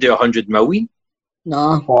didn't even do 100 million.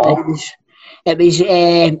 No, it was.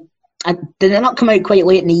 Did it not come out quite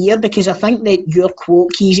late in the year? Because I think that your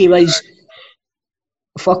quote, Keezy, was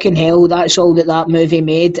fucking hell, that's all that movie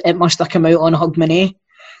made. It must have come out on Hogmanay.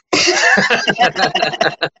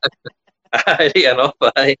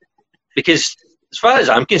 Because as far as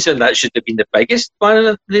I'm concerned, that should have been the biggest one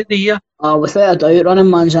of the year. Without a doubt, Running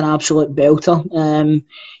Man's an absolute belter.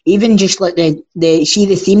 Even just like the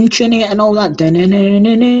theme tune and all that,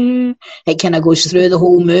 it kind of goes through the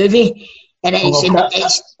whole movie. And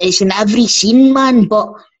it's in every scene, man.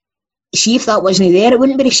 But see, if that wasn't there, it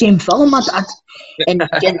wouldn't be the same film.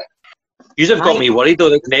 You have got me worried though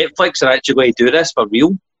that Netflix are actually going to do this for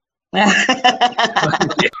real.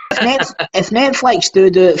 If Netflix do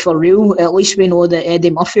it for real, at least we know that Eddie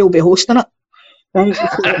Murphy will be hosting it. Right?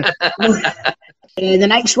 The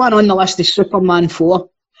next one on the list is Superman 4.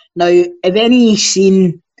 Now, have any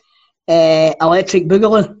seen Electric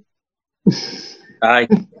Boogaloo? Aye,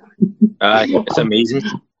 it's amazing.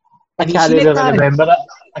 I can't even remember it.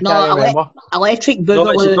 Electric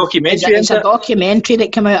Boogaloo is a documentary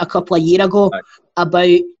that came out a couple of years ago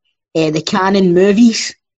about the Canon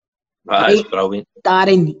movies. That's brilliant.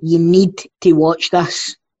 Darren, you need to watch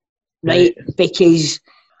this, right? Because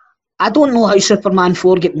I don't know how Superman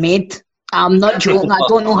 4 get made. I'm not joking. I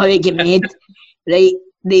don't know how it get made. Right?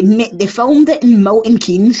 They filmed it in Milton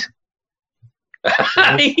Keynes.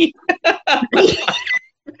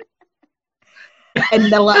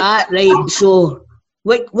 And they're like that, right? So,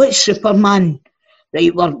 what's Superman?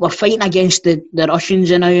 Right, we're fighting against the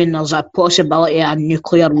Russians now, and there's a possibility of a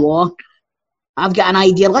nuclear war. I've got an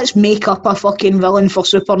idea. Let's make up a fucking villain for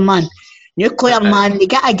Superman. Nuclear man. They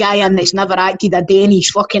get a guy in that's never acted a day in his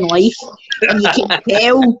fucking life, and you can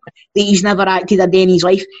tell that he's never acted a day in his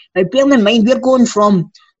life. Now, bearing in mind, we're going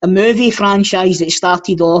from a movie franchise that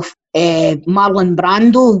started off Marlon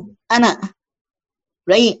Brando in it,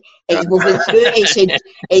 right?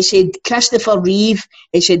 It said Christopher Reeve,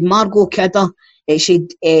 it said Margot Kidder, it said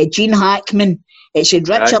Gene Hackman, it said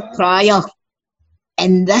Richard Pryor,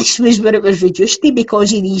 and this was where it was reduced to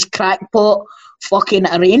because of these crackpot fucking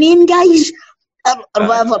Iranian guys or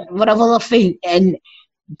whatever they're from. And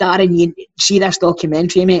Darren, you see this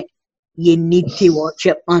documentary, mate? You need to watch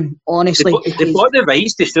it, man. Honestly, they bought the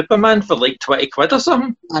rights to Superman for like 20 quid or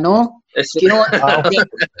something. I know. Do you know what?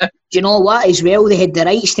 Do you know what? As well, they had the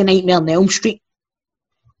rights to Nightmare on Elm Street,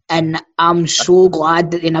 and I'm so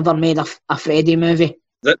glad that they never made a Freddy movie.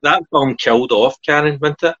 That film killed off Karen,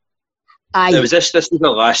 wasn't it? Aye. This was the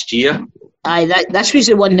last year. Aye, this was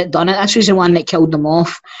the one that done it. This was the one that killed them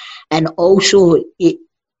off, and also it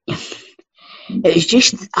was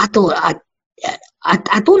just I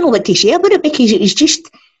don't know what to say about it because it was just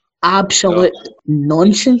absolute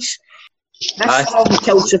nonsense. This film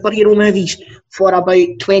killed superhero movies for about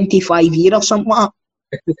 25 years or something like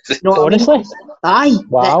that. You know Honestly? I mean? Aye.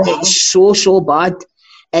 Wow. It's so bad.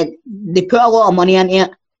 And they put a lot of money into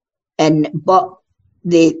it, but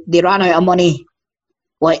they ran out of money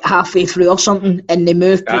like halfway through or something, and they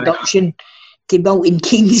moved production to Milton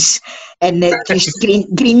Keynes, and it just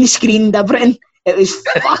green screened everything. It was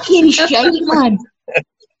fucking shite, man.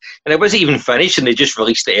 And it wasn't even finished, and they just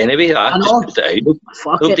released it anyway. I know. Just put it out.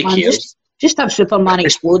 Fuck Nobody it, man. Cares. Just have Superman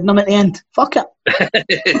exploding them at the end. Fuck it.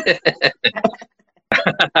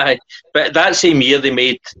 But that same year,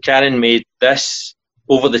 Karen made this,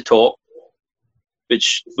 Over the Top,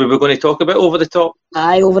 which we were going to talk about. Over the Top.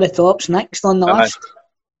 Aye, Over the Top's next on the list.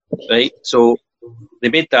 Right, so they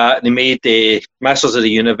made that. They made Masters of the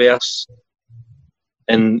Universe,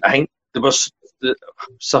 and I think there was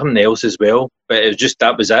something else as well, but it was just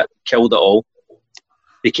that was it. Killed it all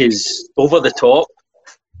because Over the Top.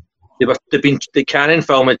 The Cannon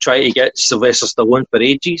film had tried to get Sylvester Stallone for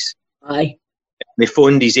ages. Aye. They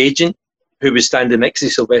phoned his agent, who was standing next to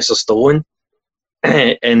Sylvester Stallone,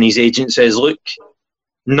 and his agent says, "Look,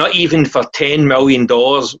 not even for $10 million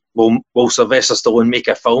will Sylvester Stallone make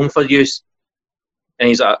a film for you." And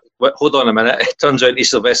he's like, "Hold on a minute." It turns out he's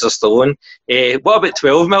Sylvester Stallone. What about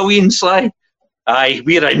 12 million, Sly? Aye,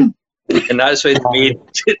 we're in. And that's how they made.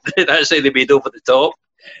 That's how they made Over the Top.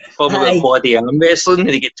 Film about body arm wrestling, and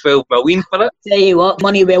they get 12 million for it. Tell you what,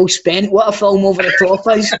 money well spent. What a film Over the Top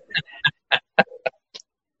is.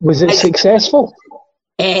 Was it successful?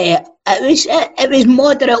 It was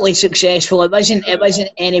moderately successful. It wasn't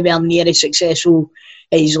anywhere near as successful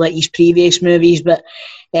as like his previous movies. But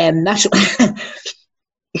that's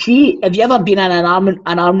see, have you ever been in an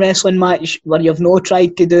arm wrestling match where you've not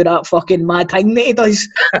tried to do that fucking mad thing that he does?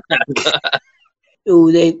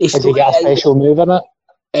 Has he got a special move in it?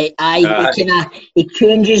 He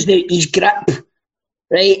changes his grip,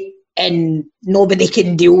 right? And nobody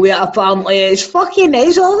can deal with it, apparently. It's fucking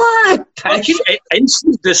is all that.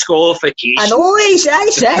 Instant disqualification. I know,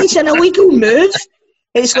 it's an illegal move.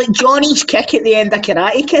 It's like Johnny's kick at the end of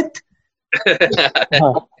Karate Kid.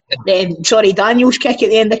 Daniel's kick at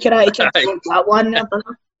the end of Karate Kid. That one.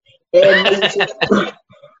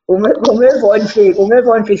 We'll move on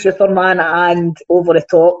to Superman and Over the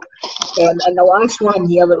Top. And the last one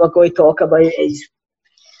here that we're going to talk about is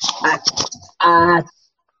a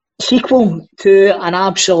sequel to an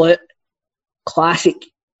absolute classic.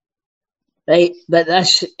 Right? But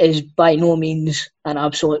this is by no means an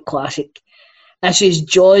absolute classic. This is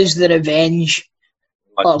Jaws the Revenge.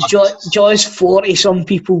 Or Jaws 40 some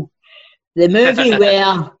people. The movie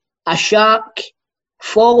where a shark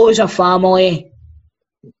follows a family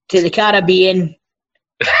to the Caribbean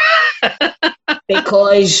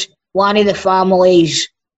because one of the family's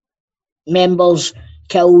members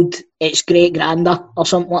killed its great granda or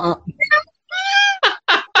something like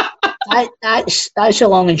that. That's the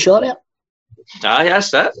long and short of it. Aye,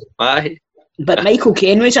 that's it. Aye. But Michael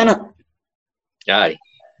Caine was in it. Aye.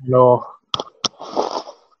 No.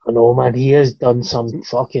 I know, man. He has done some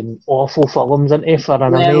fucking awful films, isn't he? For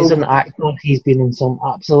an amazing actor, he's been in some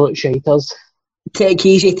absolute shiters. Take it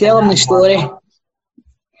easy, tell him the story.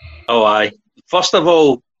 Oh, aye. First of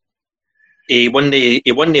all, he won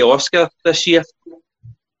the Oscar this year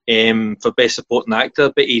for Best Supporting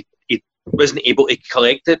Actor, but he wasn't able to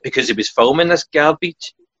collect it because he was filming this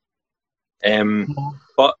garbage.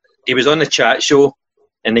 But he was on the chat show,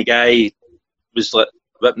 and the guy was like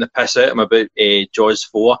ripping the piss out of him about Jaws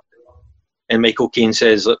 4, and Michael Caine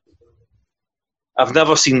says, "Look, I've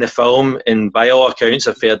never seen the film, and by all accounts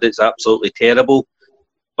I've heard it's absolutely terrible,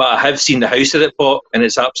 but I have seen the house that it bought, and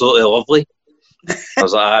it's absolutely lovely." I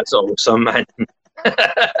was like, "That's awesome, man."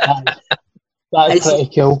 That's pretty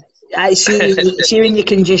cool. I see when you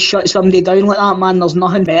can just shut somebody down like that, man. There's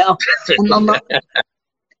nothing better.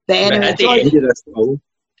 But anyway, the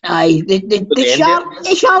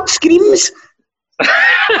shark screams.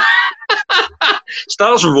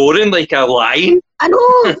 Starts roaring like a lion. I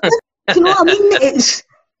know. Do you know what I mean? It's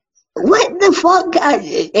what the fuck?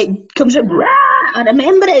 It comes up. I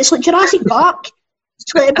remember it. It's like Jurassic Park.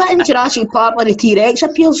 It's like a bit in Jurassic Park where the T-Rex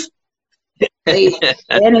appears. Right.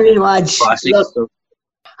 Anyway, lads, look,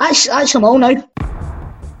 that's them all now.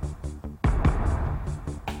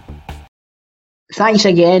 Thanks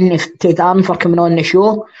again to Dan for coming on the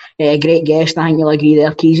show. Great guest. I think you'll agree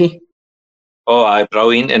there, Keezy. Oh, aye,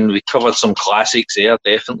 brilliant, and we covered some classics there,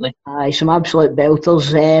 definitely. Aye, some absolute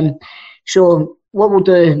belters. So what we'll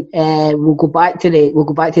do, we'll go back to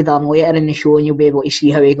Dan later in the show, and you'll be able to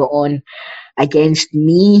see how he got on against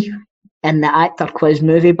me in the actor quiz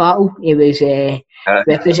movie battle. He was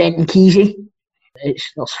representing Keezy.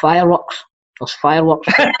 There's fireworks.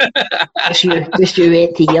 just you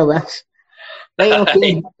wait to hear this. Right,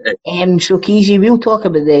 okay. So Keezy, we'll talk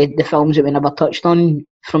about the films that we never touched on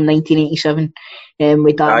from 1987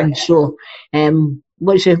 with Dan. So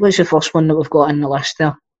What's the first one that we've got in the list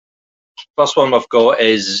there? First one we've got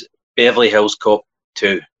is Beverly Hills Cop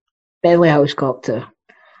 2. Beverly Hills Cop 2.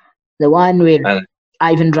 The one where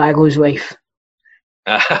Ivan Drago's wife.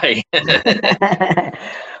 Aye.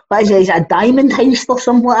 What is it? Is it a diamond heist or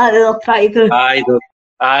something like that they're trying to do? They're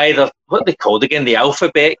what are they called again? The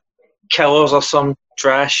Alphabet Killers or some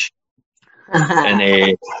trash. And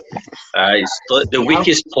it's the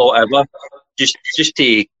weakest plot ever. Just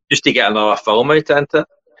to get another film out into it.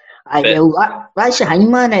 That's the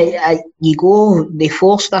thing, man. They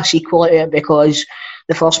forced a sequel out of it because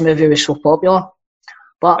the first movie was so popular.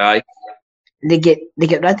 But they get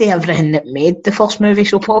rid of everything that made the first movie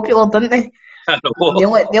so popular, didn't they?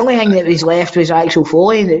 The only thing that was left was actual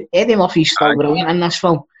Foley. Eddie Murphy's still brilliant in this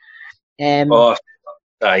film.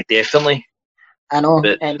 Definitely. I know.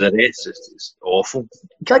 The rest is awful.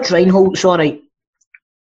 Judge Reinhold's alright.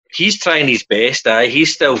 He's trying his best.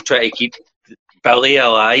 He's still trying to keep Billy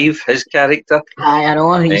alive, his character. I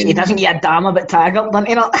know. He doesn't give a damn about Taggart, doesn't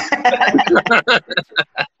he? Not?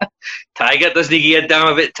 Taggart doesn't give a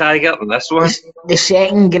damn about Taggart in this one. The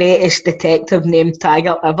second greatest detective named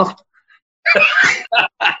Taggart ever.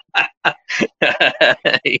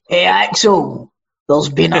 Hey, Axel, there's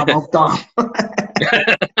been a murder.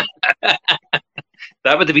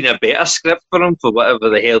 That would have been a better script for him for whatever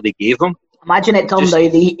the hell they gave him. Imagine it turned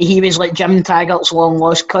out he was like Jim Taggart's long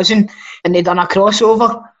lost cousin and they'd done a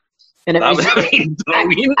crossover. And it was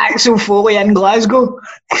brilliant. Axel Foley in Glasgow.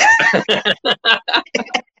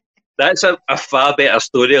 That's a far better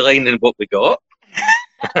storyline than what we got.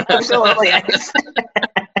 Absolutely is.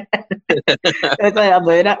 That's like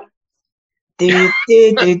about it.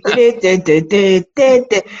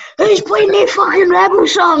 Who's playing their fucking Rebel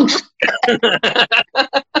songs?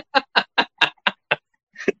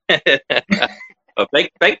 A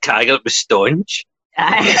big Taggart was staunch.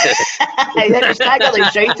 That was Taggart who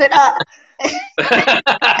shouted that.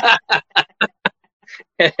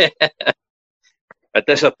 A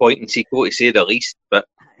disappointing sequel to say the least, but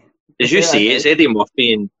as you say, it's Eddie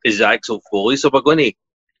Murphy and is Axel Foley, so we're going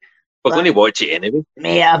to watch it anyway.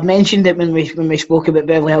 Mate, I've mentioned it when we spoke about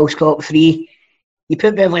Beverly Hills Cop 3. You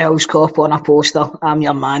put Beverly Hills Cop on a poster, I'm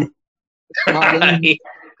your man.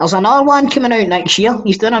 There's another one coming out next year.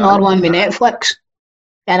 He's doing another one with Netflix.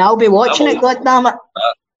 And I'll be watching it, goddammit.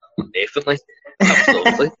 Definitely.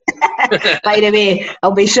 Absolutely. By the way,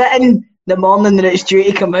 I'll be sitting the morning that it's due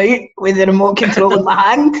to come out with the remote control in my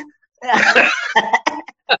hand.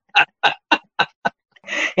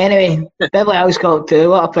 Anyway, Beverly Hills Cop 2,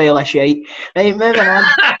 what a pile of shite. Right, moving on.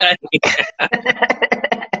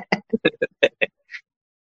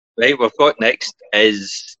 Right, we've got next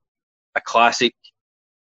is a classic.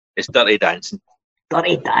 It's Dirty Dancing.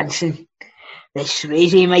 Dirty Dancing. The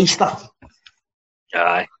Swayze Meister.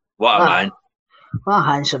 Aye, what a man. What a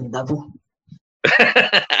handsome devil.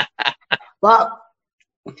 But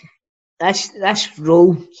this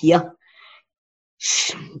role here,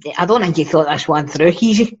 I don't think you thought this one through,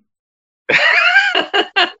 easy.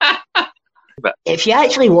 If you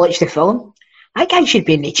actually watch the film, that guy should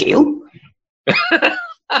be in the jail.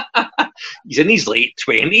 He's in his late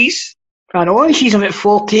 20s. I know, she's about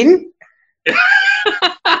 14.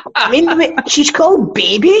 I mean, she's called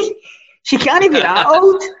Baby. She can't be that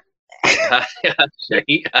old.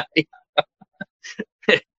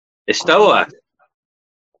 It's still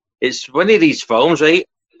it's one of these films, right?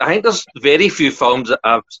 I think there's very few films that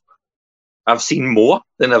I've seen more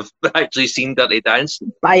than I've actually seen Dirty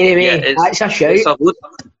Dancing. By the way, that's a shout.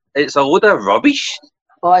 It's a load of rubbish.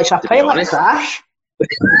 Oh, it's a pile of trash.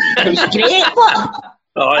 It's great, but...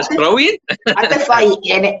 Oh, it's brilliant.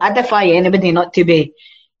 I defy anybody not to be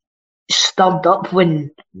stirred up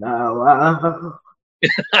when my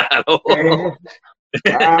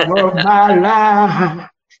life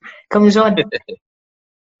comes on.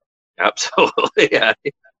 Absolutely, yeah.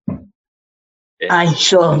 Aye,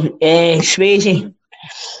 so Swayze.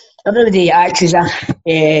 Everybody acts as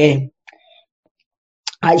if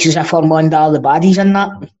Armand are the baddies in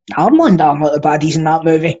that. Armand are not the baddies in that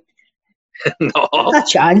movie. No. Not a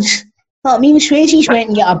chance. Know what I mean? Swayze's went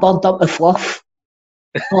and get a bird up the fluff.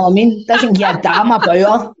 Know what I mean? Doesn't give a damn about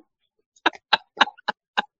her.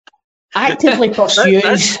 Actively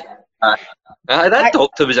pursues. That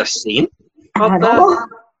doctor was a saint. I know.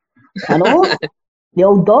 The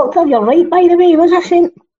old doctor, you're right, by the way, he was a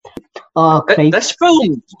saint. Oh, Christ.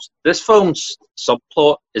 This film's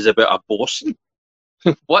subplot is about abortion.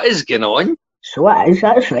 What is going on? So it is,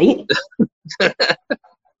 that's right.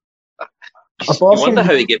 Abortion. You wonder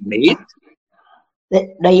how it get made.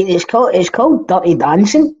 Right, it's called Dirty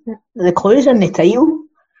Dancing. The clue's in the title.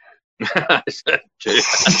 That's true.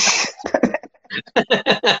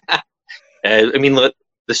 I mean, look,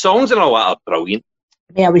 the songs and all that are brilliant.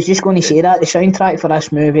 Yeah, I was just going to say that the soundtrack for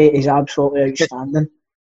this movie is absolutely outstanding.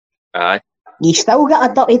 Aye. You still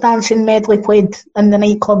get a Dirty Dancing medley played in the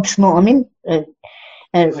nightclubs, you know what I mean?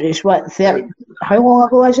 It's what, 30, how long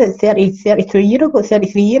ago is it? 32 years ago,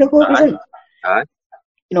 33 years ago, was it? Aye.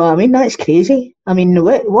 You know what I mean? That's crazy. I mean,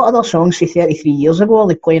 what other songs say 33 years ago are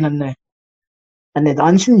they playing in the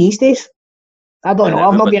dancing these days? I don't know,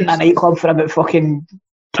 I've not been in a nightclub for about fucking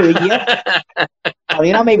 2 years. I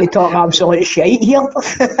mean, I might be talking absolute shite here.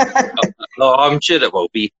 No, I'm sure it will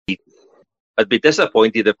be. I'd be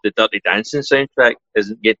disappointed if the Dirty Dancing soundtrack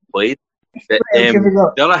isn't getting played. But,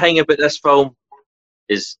 the other thing about this film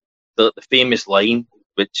is the famous line,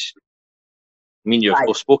 which, I mean,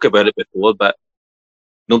 we've spoke about it before, but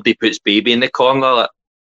nobody puts baby in the corner.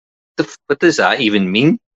 What does that even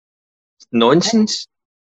mean? It's nonsense.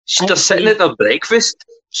 She's just sitting at their breakfast.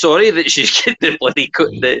 Sorry that she's getting the bloody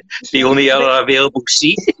the only other available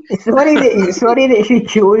seat. sorry that she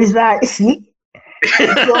chose that seat.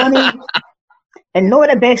 And know what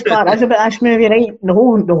the best part is about this movie, right? The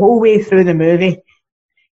whole way through the movie,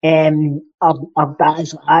 our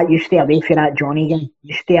dad's like, you stay away from that Johnny guy.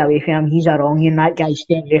 You stay away from him. He's a wrong, that guy,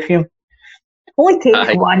 stay away from him. Only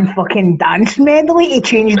takes one fucking dance medley to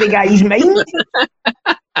change the guy's mind.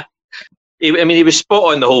 I mean, he was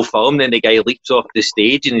spot on the whole film. Then the guy leaps off the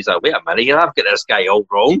stage and he's like, "Wait a minute, I've got this guy all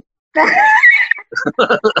wrong."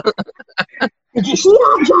 Did you see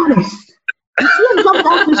that, Johnny? You see him jump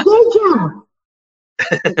off the stage, John?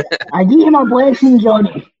 I give him a blessing,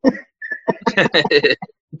 Johnny.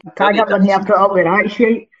 Can't get my hair put up with that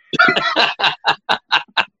shit.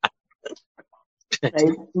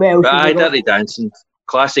 Right, Dirty Dancing,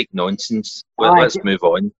 classic nonsense. Let's move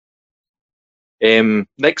on.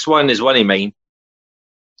 Next one is one of mine.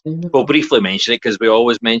 We'll briefly mention it because we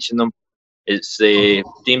always mention them. It's the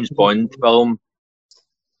James Bond film,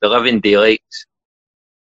 The Living Daylights.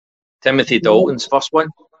 Timothy Dalton's first one.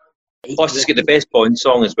 Plus, it's got the best Bond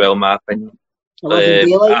song as well, in my opinion.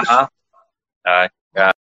 Aye.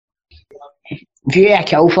 View a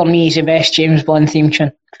Kill for me is the best James Bond theme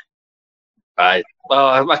tune. Aye.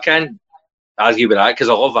 Well, I can't argue with that because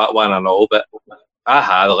I love that one and all, but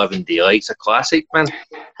The Living Daylights, a classic, man.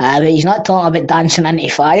 But he's not talking about dancing into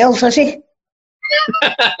fires, is he?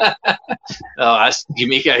 You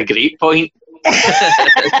make it a great point.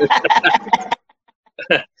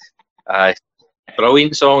 Aye.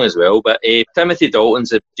 Brilliant song as well, but Timothy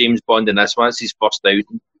Dalton's a James Bond in this one. It's his first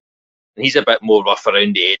outing. And he's a bit more rough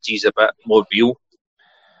around the edges, a bit more real.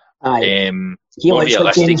 Aye. He looks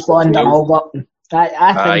like James Bond and all, but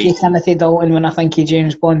I think of Timothy Dalton when I think of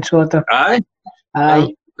James Bond, sort of. Aye.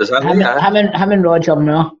 Him and Roger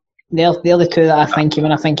Moore. They're the two that I think of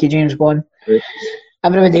when I think of James Bond. Right.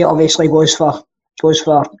 Everybody obviously goes for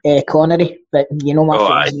Connery, but you know my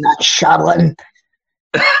friends in that charlatan.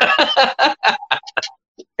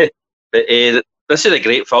 But this is a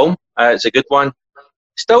great film. It's a good one.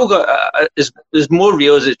 Still got there's more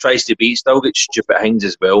real as it tries to be. Still got stupid things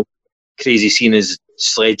as well. Crazy scene is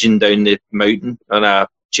sledging down the mountain on a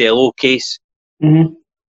cello case to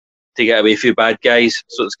get away from bad guys.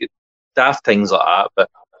 So it's got daft things like that. But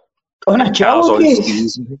on a cello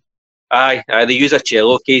case. Aye, they use a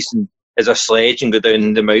cello case as a sledge and go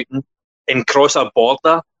down the mountain and cross a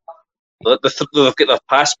border. They've got their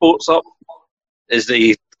passports up as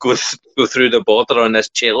they go through the border on this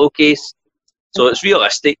cello case. So it's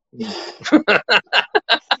realistic.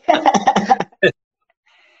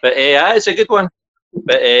 But it's a good one.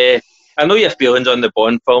 But I know your feelings on the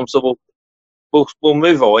Bond film, so we'll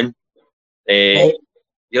move on.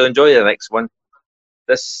 You'll enjoy the next one.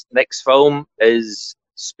 This next film is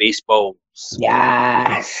Spaceballs.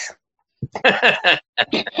 Yes.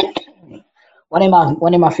 One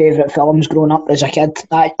of my favourite films growing up as a kid.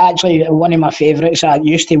 Actually, one of my favourites. I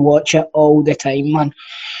used to watch it all the time, man.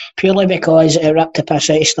 Purely because it ripped the piss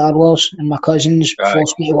out of Star Wars, and my cousins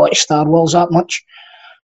forced me to watch Star Wars that much.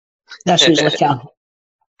 This was like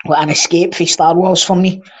an escape for Star Wars for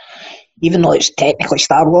me, even though it's technically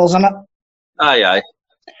Star Wars, isn't it? Aye.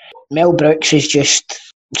 Mel Brooks is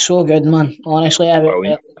just so good, man. Honestly, I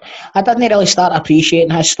didn't really start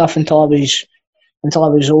appreciating his stuff until I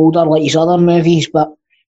was older, like his other movies. But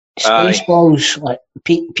Spaceballs, like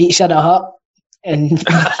Pizza the Hut, and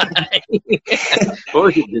what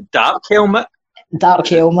was it? The Dark Helmet. Dark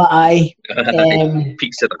Helmet, aye.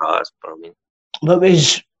 Pizza the Hut, is brilliant. What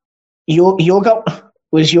was yogurt?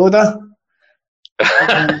 Was Yoda?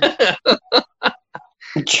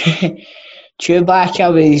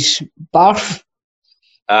 Chewbacca was Barf.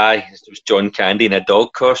 Aye, it was John Candy in a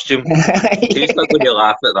dog costume. Who's not going to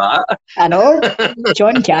laugh at that? I know.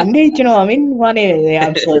 John Candy, do you know what I mean? One of the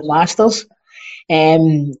absolute masters.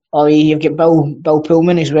 Or you've got Bill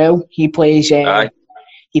Pullman as well. He plays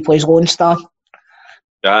Lone Star.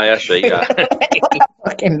 Aye, that's right. Yeah.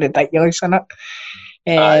 Fucking ridiculous, isn't it?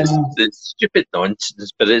 It's stupid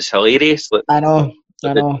nonsense, but it's hilarious. Like, I know.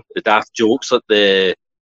 The daft jokes, like the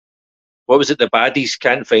baddies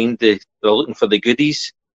can't find they're looking for the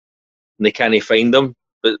goodies and they can't find them.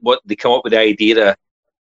 But what they come up with the idea of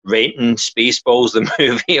renting Spaceballs the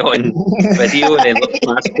movie on video and then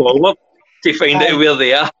fast forward to find out where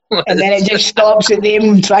they are. And then it just stops at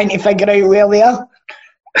them trying to figure out where they are.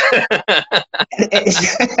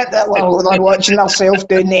 Well, they're watching themselves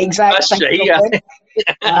doing the exact thing. Right, yeah.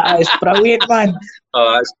 It's brilliant, man.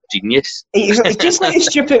 Oh, that's genius. It's just like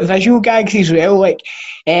stupid visual gags as well. Like,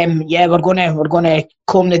 we're gonna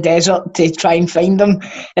comb the desert to try and find them,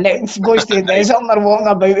 and it goes to the desert and they're walking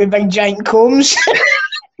about with big giant combs.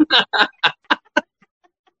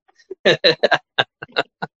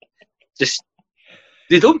 Just.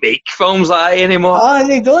 They don't make films like that anymore. Oh,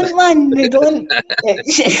 they don't, man. They don't.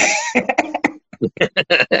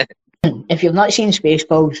 If you've not seen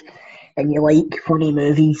Spaceballs and you like funny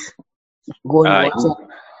movies, go and watch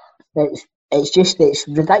it. It's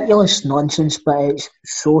ridiculous nonsense, but it's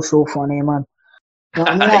so funny, man. You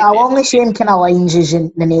know what I mean? Along the same kind of lines as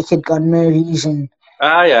in the Naked Gun movies and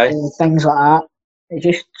things like that. It's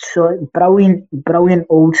just so brilliant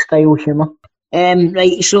old style humour.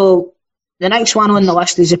 Right, so. The next one on the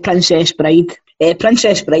list is The Princess Bride.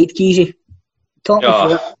 Princess Bride, Keezy. Talk me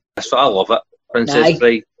through it. That's what I love it. Princess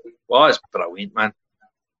Bride. Well, it's brilliant, man.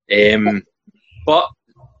 But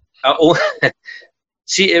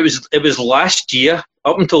see, it was last year.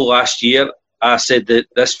 Up until last year, I said that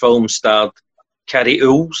this film starred Carrie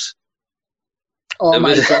Ools. Oh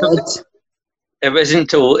my God! It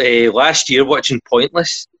wasn't until last year watching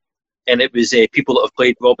Pointless, and it was people that have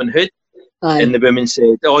played Robin Hood. Aye. And the women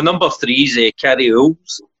said, number 3 is Carrie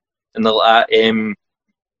Ools. And they're like, we're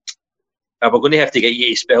going to have to get you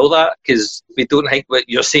to spell that because we don't think what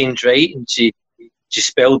you're saying's right. And she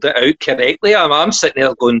spelled it out correctly. I'm sitting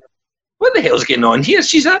there going, what the hell's going on here?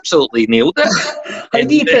 She's absolutely nailed it. How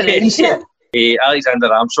do you pronounce it?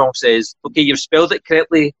 Alexander Armstrong says, okay, you've spelled it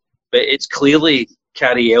correctly, but it's clearly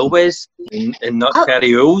Carrie Elwes and not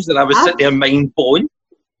Carrie Ools. And I was sitting there mind blown.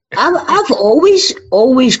 I've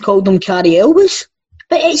always called them Carrie Elwes,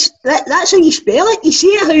 but that's how you spell it. You see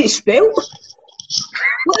it how it's spelled.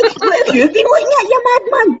 What have you been looking at, you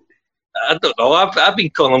madman? I don't know. I've been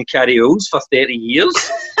calling them Carrie Ools for 30 years.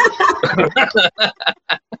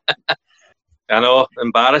 I know,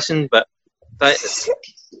 embarrassing, but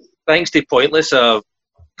thanks to Pointless,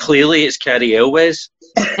 clearly it's Carrie Elwes.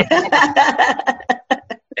 But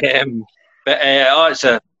it's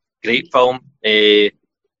a great film.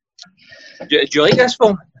 Do you like this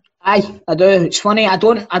film? Aye, I do. It's funny. I'll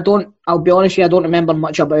be honest with you, I don't remember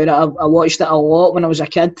much about it. I watched it a lot when I was a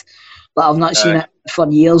kid, but I've not seen it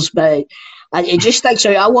for years. But it just sticks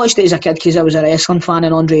out. I watched it as a kid because I was a wrestling fan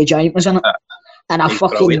and Andre the Giant was in it. And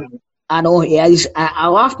I know he is. I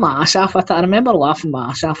laughed my ass off at it. I remember laughing my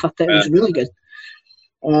ass off at it. It was really good.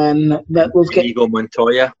 But we've got Inigo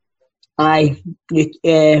Montoya. Aye.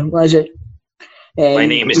 What is it? My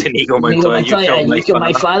name is Inigo Montoya. You killed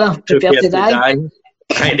my father. Prepare to die.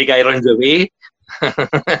 Kind of guy runs away.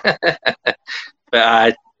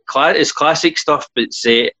 But it's classic stuff. But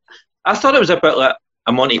I thought it was a bit like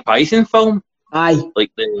a Monty Python film. Aye.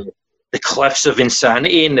 Like the cliffs of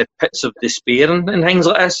insanity and the pits of despair and things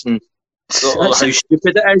like this. And how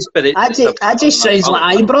stupid it is. But that just sounds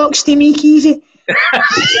like Ibrox to me, Keezy.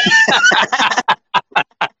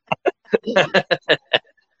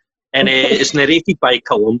 And it's narrated by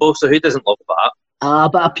Columbo, so who doesn't love that? A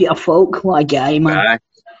bit of Peter Falk, what a guy, man.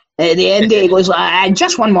 At the end, he goes like,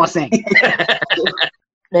 just one more thing.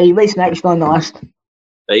 Right, what's next on the list?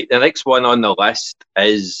 Right, the next one on the list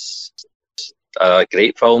is a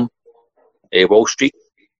great film, Wall Street.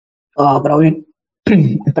 Oh, brilliant.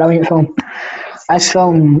 Brilliant film. This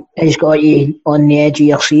film has got you on the edge of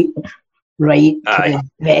your seat, right to the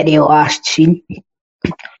very last scene.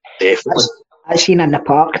 Definitely. That scene in the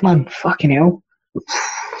park, man, fucking hell.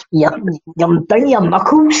 You're down your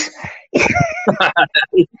knuckles.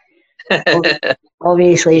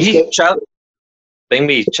 Obviously,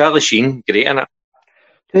 Charlie Sheen, great in it.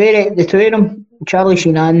 The two of them, Charlie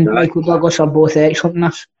Sheen and Michael Douglas, are both excellent in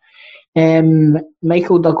this.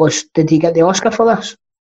 Michael Douglas, did he get the Oscar for this?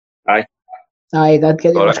 Aye, he did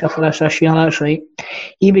get the Oscar for this year. That's right.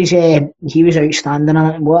 He was outstanding in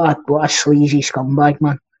it. What a sleazy scumbag,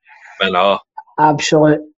 man. I know.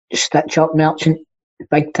 absolute stitch-up merchant,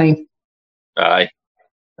 big time. Aye.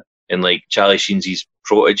 And like Charlie Sheen's his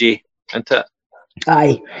protege, isn't it?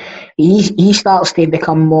 Aye. He starts to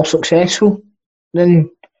become more successful than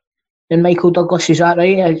Michael Douglas, is that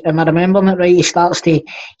right? Am I remembering it right?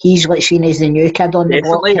 He's like seen as the new kid on the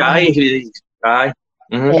block. Aye.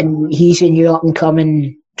 Mm-hmm. And he's a new up and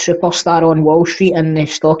coming superstar on Wall Street and the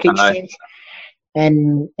stock exchange.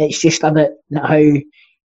 And it's just about how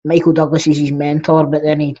Michael Douglas is his mentor, but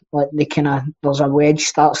then there's a wedge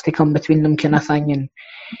starts to come between them, kind of thing. And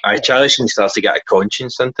Charlie Sheen starts to get a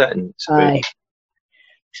conscience, isn't it? And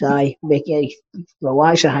well,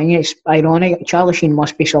 that's the thing. It's ironic. Charlie Sheen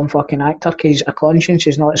must be some fucking actor, because a conscience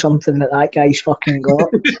is not something that guy's fucking got.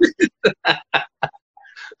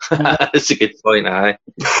 That's a good point, aye.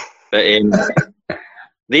 But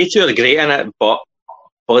they two are great in it, but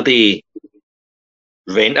bloody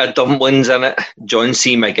Renter Dumplings in it, John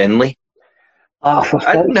C. McGinley. Oh,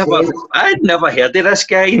 I'd never heard of this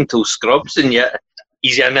guy until Scrubs, and yet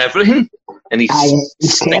he's in everything, and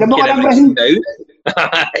he's terrible at everything.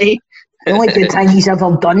 Aye. The only good thing he's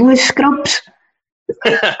ever done was Scrubs.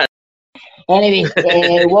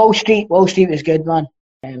 Anyway, Wall Street was good, man.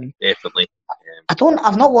 Definitely.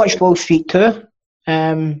 I've not watched Wall Street 2.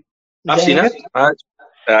 I've seen it.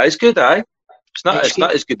 It's good, aye. It's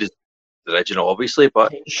not as good as the original, obviously,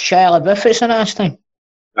 but Shia LaBeouf is in it this time.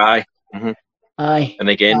 Aye. Mm-hmm. Aye. And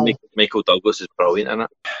again, Michael Douglas is brilliant in it.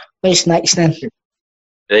 What's next then?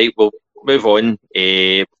 Right, we'll move on.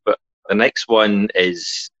 But the next one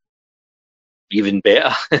is even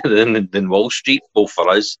better than Wall Street, both for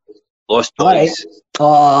us. Lost Boys. Right.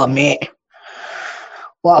 Oh, mate.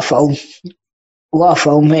 What a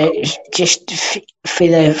film. It's just for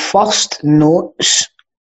the first notes.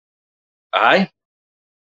 Aye.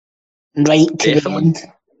 Right to Definitely. the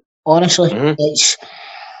end. Honestly, Mm-hmm.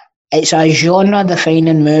 it's a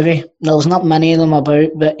genre-defining movie. There's not many of them about,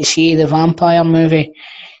 but see, the vampire movie,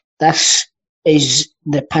 this is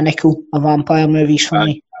the pinnacle of vampire movies for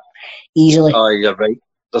me. Easily. Oh, you're right.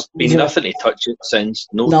 There's been nothing to touch it since.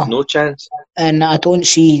 No chance. And I don't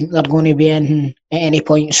see there going to be anything at any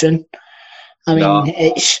point soon. I mean,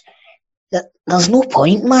 there's no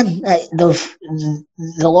point, man. The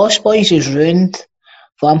Lost Boys has ruined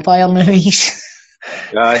vampire movies.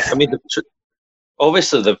 Yeah, I mean,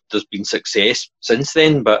 obviously there's been success since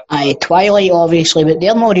then, but Twilight, obviously, but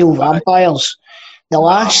they're not real vampires. The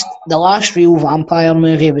last real vampire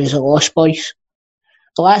movie was The Lost Boys.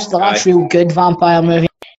 The last real good vampire movie.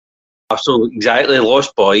 So exactly,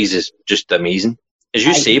 Lost Boys is just amazing, as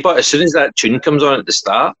you say. But as soon as that tune comes on at the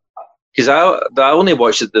start, because I only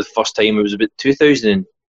watched it the first time, it was about 2004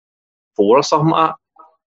 or something like that,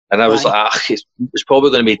 and I was like, it's probably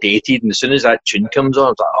going to be dated. And as soon as that tune comes on, I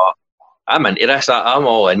was like, oh, I'm into this. I'm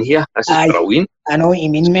all in here. This is brilliant. I know what you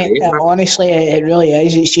mean, mate. Honestly, it really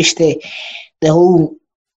is. It's just the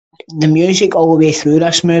music all the way through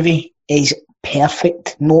this movie is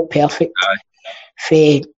perfect. Not perfect.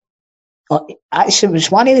 It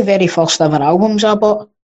was one of the very first ever albums I bought.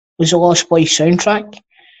 Was the Lost Boys soundtrack.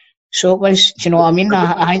 So it was. Do you know what I mean?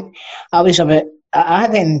 I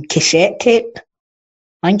had it in cassette tape.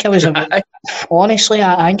 I think I was honestly,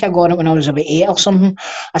 I think I got it when I was about 8 or something.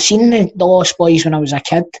 I seen the Lost Boys when I was a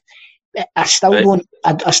kid. I still don't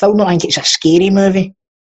think it's a scary movie.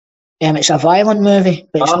 It's a violent movie,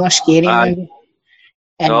 but it's not a scary movie.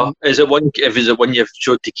 No, is it one you've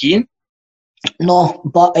showed to Keane? No,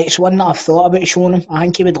 but it's one that I've thought about showing him. I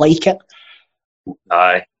think he would like it.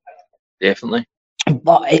 Aye, definitely.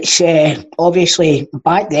 But it's obviously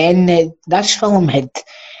back then this film had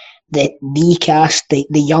the cast, the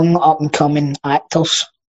young up and coming actors.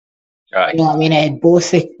 Aye. You know what I mean? It had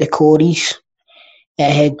both the Coreys.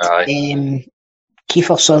 It had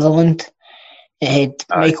Kiefer Sutherland. It had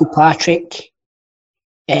Michael Patrick.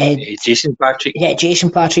 It had Jason Patrick. Yeah,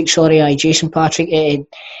 Jason Patrick. Sorry, Jason Patrick.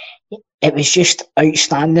 It was just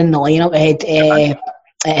outstanding, the lineup. It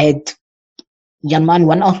had your man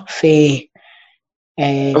Winter for.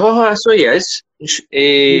 That's what he is.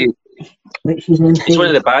 What's his name? He's one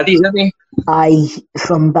of the baddies, isn't he? Aye,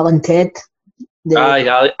 from Bill and Ted.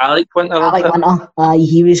 Alec Winter. Alec Winter. Aye,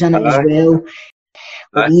 he was in it as well.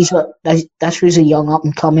 But this was a young up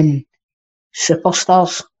and coming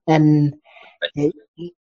superstars, and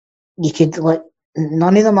you could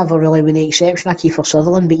none of them ever really, with the exception of Kiefer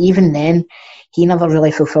Sutherland, but even then, he never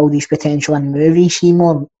really fulfilled his potential in movies. He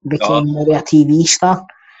became more a TV star.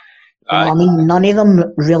 You know what I mean? None of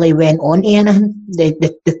them really went on to anything.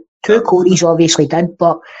 The two Coreys obviously did,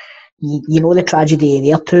 but you know the tragedy of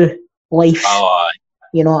their two lives.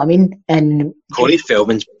 You know what I mean? And Corey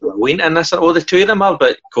Feldman's brilliant in this. All the two of them are,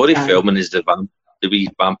 but Corey Feldman is the wee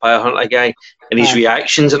vampire hunter guy, and his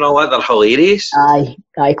reactions and all that, they're hilarious. Aye,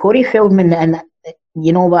 Corey Feldman, and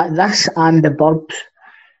you know what? This and The Burbs,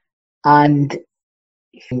 and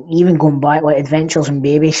even going back like Adventures in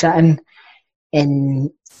Babysitting,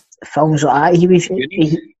 in films like that, he was.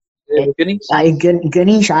 Goonies.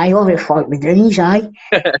 Goonies. I love it. Fuck the Goonies. And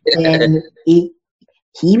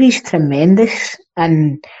he was tremendous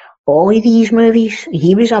in all of these movies.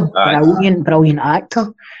 He was a brilliant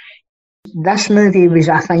actor. This movie was,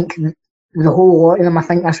 I think, the whole lot of them. I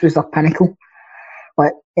think this was their pinnacle.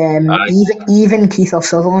 But even Kiefer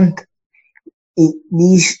Sutherland,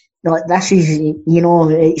 this is, you know,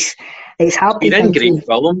 it's hard. He did great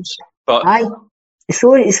films, but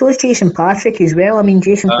so is Jason Patric as well. I mean,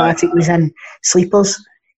 Jason Patric was in Sleepers.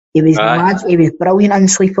 He was mad. He was brilliant in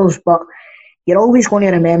Sleepers. But you're always going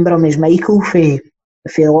to remember him as Michael for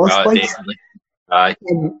Lost Boys.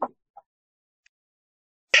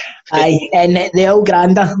 And the old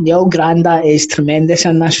Granda is tremendous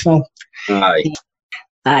in this film.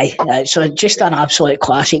 So just an absolute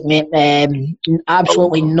classic, mate.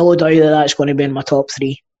 Absolutely no doubt that's going to be in my top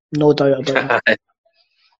 3. No doubt about that.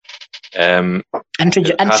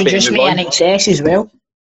 Introduce me in excess as well.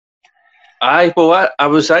 Well,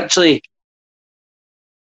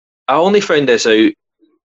 I only found this out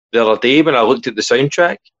the other day when I looked at the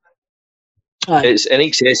soundtrack. It's In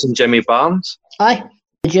Excess and Jimmy Barnes.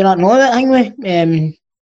 Did you not know that thing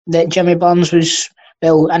that Jimmy Barnes was,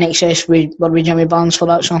 In Excess were with Jimmy Barnes for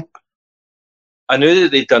that song? I knew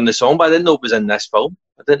that they'd done the song, but I didn't know it was in this film.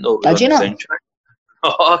 I didn't know it was on the soundtrack.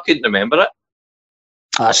 I couldn't remember it.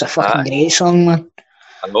 It's a fucking great song, man.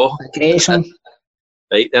 I know. A great song.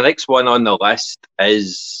 Right, the next one on the list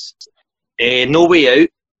is No Way Out.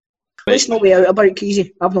 What's No Way Out about,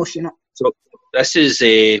 Keezy? I've not seen it. So this is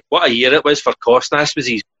what a year it was for Costner.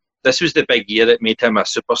 This was the big year that made him a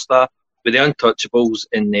superstar. With The Untouchables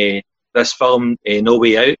in this film, No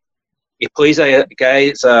Way Out, he plays a guy.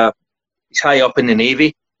 He's high up in the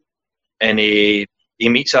Navy, and he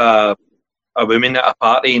meets a woman at a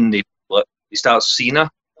party, and he starts seeing her.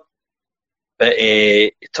 But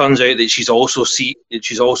it turns out that she's also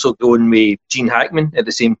going with Gene Hackman at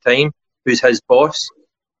the same time, who's his boss.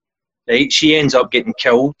 Right? She ends up getting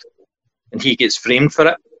killed, and he gets framed for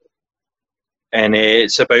it. And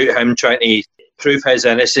it's about him trying to prove his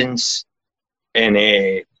innocence and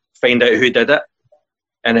find out who did it.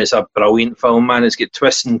 And it's a brilliant film, man. It's got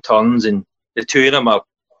twists and turns, and the two of them are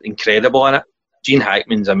incredible in it. Gene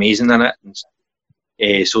Hackman's amazing in it,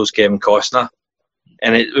 and so's Kevin Costner.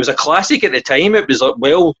 And it was a classic at the time. It was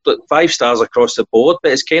 5 stars across the board,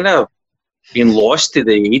 but it's kind of been lost to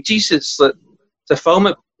the ages. It's a film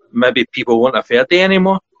that maybe people won't have heard of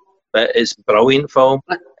anymore, but it's a brilliant film.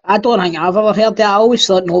 I don't think I've ever heard that. I always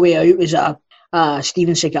thought No Way Out was a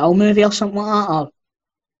Steven Seagal movie or something like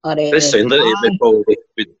that. This sounded like it probably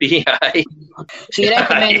would be, aye. So you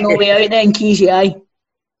recommend No Way Out then, Keezy, aye?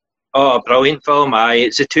 Oh, brilliant film, aye.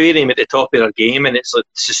 It's the two of them at the top of their game, and it's like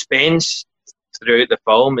suspense throughout the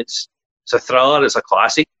film. It's a thriller, it's a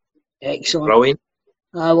classic. Excellent. Brilliant.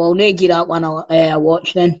 Well, need to give that one a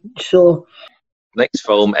watch then. So, next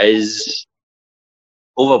film is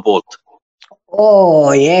Overboard.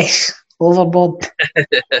 Oh, yes. Overboard.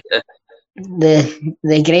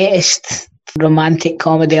 the greatest romantic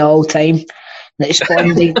comedy of all time. That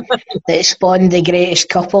spawned the greatest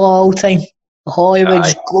couple of all time.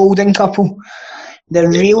 Hollywood's golden couple. The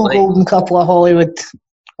real golden couple of Hollywood.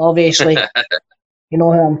 Obviously. You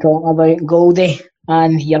know who I'm talking about. Goldie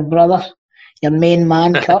and your brother. Your main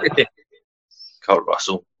man, Kurt. Kurt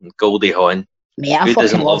Russell and Goldie Hawn. Mate, I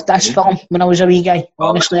fucking loved this film when I was a wee guy.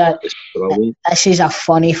 Honestly, this is a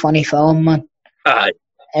funny film, man. Aye.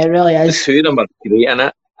 It really is. The two of them are great in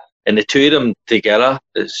it, and the two of them together,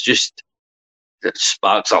 it's just the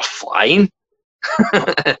sparks are flying.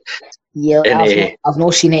 Yeah, I've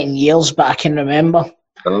not seen it in years, but I can remember.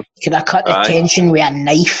 Could I cut the tension with a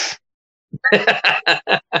knife?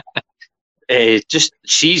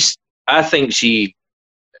 I think she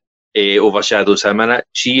overshadows him in it.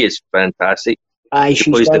 She is fantastic.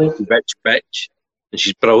 She plays the rich bitch, and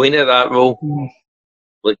she's brilliant at that role.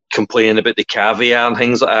 Like complaining about the caviar and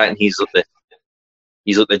things like that, and he's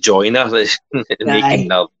like the joiner making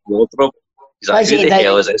their wardrobe. He's like, who the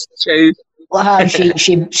hell is this child? Well,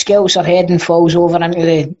 she scalps her head and falls over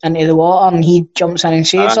into the water, and he jumps in and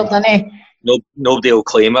saves her, doesn't he? Nobody will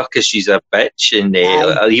claim her because she's a bitch, and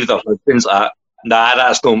leave their husbands like, nah,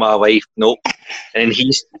 that's not my wife, nope. And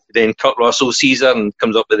then Kurt Russell sees her and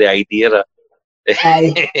comes up with the idea of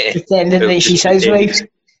pretending that she's his wife.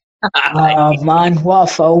 Oh man, what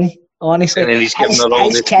a film! Honestly, And then he's giving her all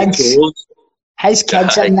his the kids, tours. his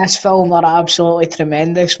kids in this film are absolutely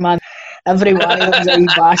tremendous, man. Every one of them's a wee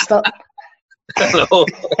bastard. I know.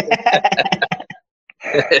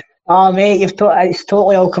 Oh mate, it's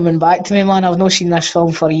totally all coming back to me, man. I've not seen this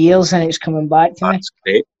film for years, and it's coming back to me. That's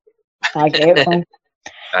great. A great film.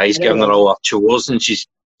 He's giving her all her chores, and she's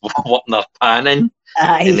whopping her pan in,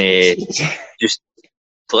 Aye. and just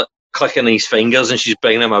clicking his fingers, and she's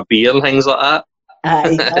bringing him a beer and things like that.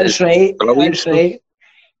 Aye, that's right. Brilliant. That's right.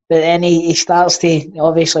 But then he starts to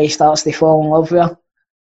fall in love with her.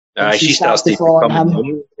 Aye, she starts to fall on become him. a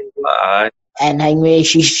mum. Aye. And anyway,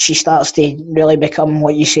 she starts to really become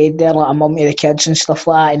what you said there, like a mum to the kids and stuff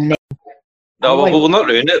like that. And No, we'll not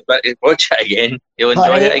ruin it, but watch it again. You'll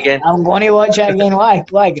enjoy it again. I'm going to watch it again. What a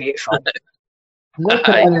great film. I'm going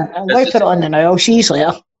to put it on the now. I'll see you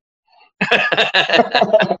later.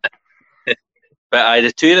 But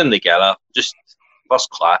the two of them together, just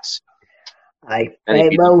first class. Aye.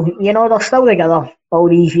 Well, you know, they're still together all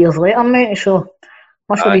these years later, mate, so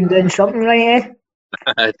must have been doing something right,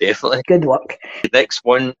 eh? Definitely. Good work. The next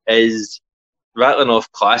one is, rattling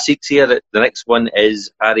off classics here, the next one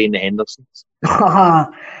is Harry and the Hendersons.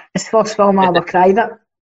 It's the first film I ever cried at.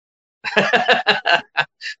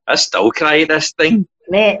 I still cry at this thing.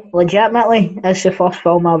 Mate, legitimately, it's the first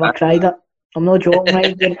film I ever cried at. I'm not joking,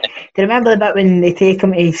 right? Do you remember the bit when they take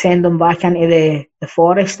him to send him back into the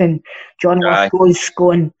forest and John Lithgow's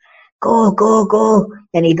going, go, go, go,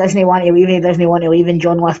 and he doesn't want to leave, and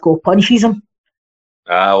John Lithgow punches him.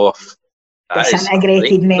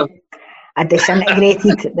 Disintegrated, mate. I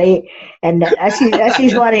disintegrated, right? And this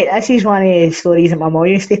is one of the stories that my mum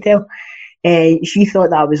used to tell. She thought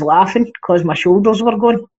that I was laughing because my shoulders were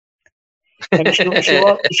going. And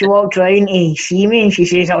she walked round to see me and she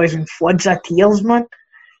says I was in floods of tears, man.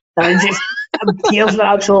 Tears were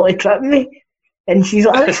absolutely tripping me. And she's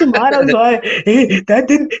like, listen, man, I was like, hey, Dad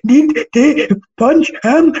didn't need to punch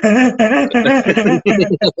him.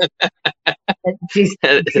 And she's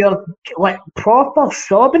like proper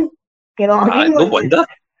sobbing. You know what I mean? No wonder.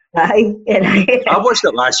 I watched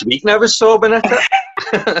it last week and I was sobbing at it.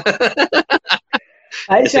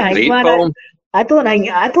 It's a great film. I don't think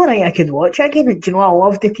I could watch it again. Do you know, I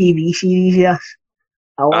love the TV series, yes.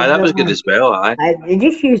 That was good as well, aye. They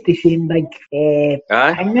just used the same big thing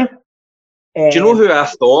there. Do you know who I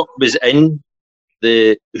thought was in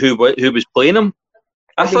who was playing him?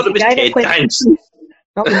 I thought it was Ted Danson.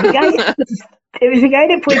 It was the guy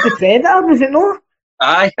that played the Predator, was it not?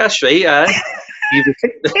 Aye, that's right, aye.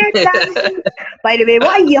 By the way,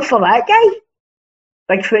 what a year for that guy.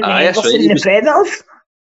 Bigfoot and Henderson and the Predators.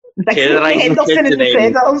 Bigfoot and Henderson and the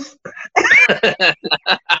Predators.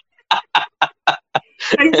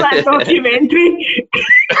 It's that documentary.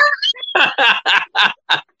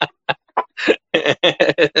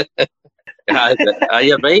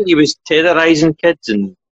 You're right, he was terrorising kids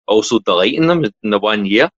and also delighting them in the 1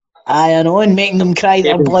 year. Aye, I know, and making them cry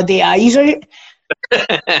their bloody eyes out.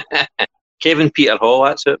 Kevin Peter Hall,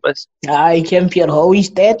 that's who it was. Aye, Kevin Peter Hall, he's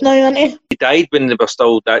dead now, isn't he? He died when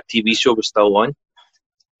that TV show was still on.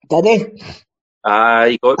 Did he? Aye,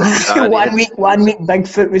 he got 1 week,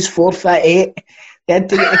 Bigfoot was 4'8". They had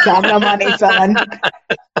to get the cameraman to fill in.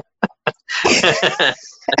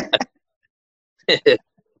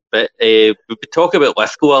 But we talk about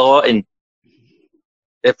Lithgow a lot, and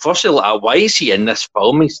firstly, why is he in this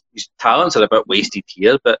film? His talents are a bit wasted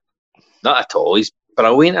here, but not at all. He's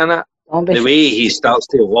brilliant in it. The way he starts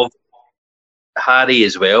to love Harry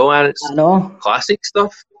as well, and it's classic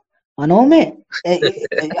stuff. I know, mate.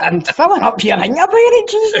 I'm filling up your ringer about it,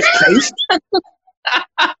 Jesus Christ.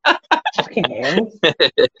 Fucking hell.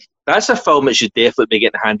 That's a film that should definitely be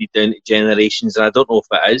getting handed down to generations, and I don't know if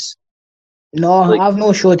it is. No, I've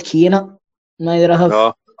not showed Key in it. Neither have.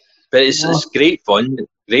 No, but it's great fun,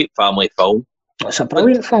 great family film. It's a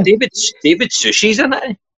brilliant film. David Sushi's in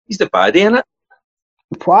it. He's the baddie in it.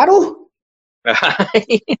 Poirot?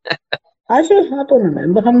 Actually, I don't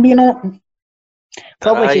remember him being in it.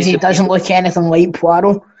 Probably because he doesn't look anything like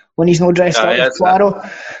Poirot when he's not dressed up as Poirot.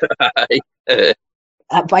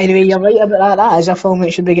 By the way, you're right about that. That is a film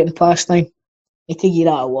that should be getting passed now. You take you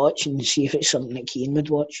that a watch and see if it's something that Keane would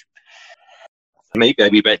watch. It might be a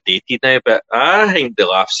wee bit dated now, but I think the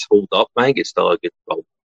laughs hold up. I think it's still a good film.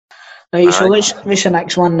 Right, so what's the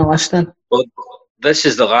next one on the list then? Well, this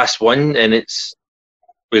is the last one, and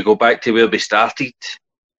we go back to where we started.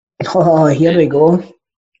 Oh, here we go.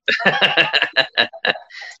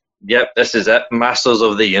 Yep, this is it. Masters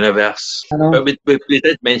of the Universe. But we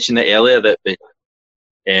did mention it earlier that we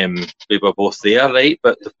were both there, right?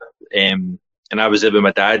 But and I was there with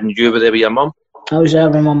my dad, and you were there with your mum. I was there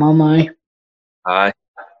with my mum, aye. Aye.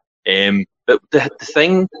 But the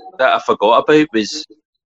thing that I forgot about was,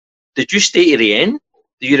 did you stay to the end?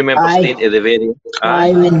 Do you remember Aye. staying to the very end?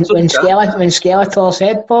 Aye, when So did I. Skeletor's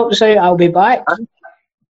head pops out, I'll be back.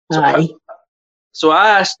 Aye. So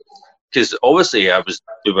I asked, because obviously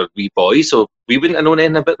we were wee boys, so we wouldn't have known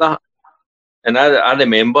anything about that. And I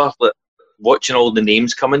remember like, watching all the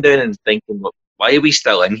names coming down and thinking, look, why are we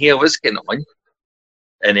still in here? What's going on?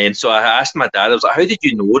 And then so I asked my dad, I was like, how did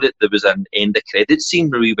you know that there was an end of credits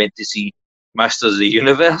scene where we went to see Masters of the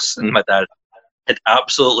Universe? And my dad had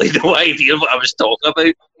absolutely no idea what I was talking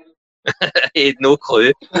about. He had no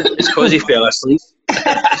clue. It's because he fell asleep.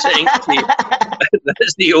 That's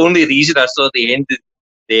the only reason I saw the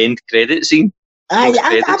end credit scene. I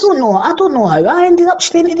don't know. I don't know how I ended up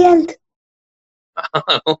staying at the end.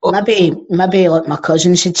 Maybe like my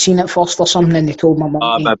cousins had seen it first or something, and they told my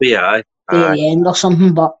mum. Maybe aye. At the end or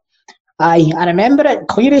something, but I remember it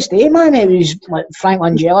clear as day, man. It was like Frank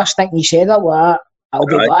Langella sticking his head up like that. I'll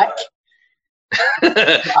be back.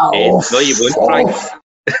 No, you won't, Frank.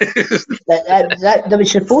 There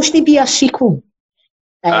was supposed to be a sequel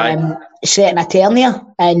set in Eternia,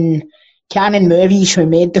 and Canon Movies, who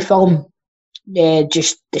made the film,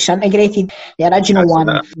 just disintegrated. The original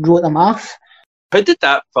wrote them off. How did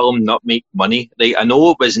that film not make money? Right, I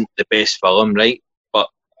know it wasn't the best film, right? But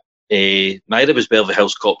neither was Beverly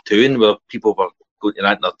Hills Cop 2, and where people were going to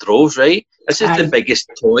that in their droves, right? This is the biggest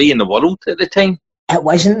toy in the world at the time. It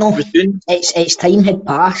wasn't though. Its time had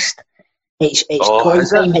passed. Its toy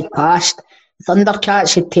time had passed.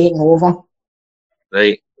 Thundercats had taken over.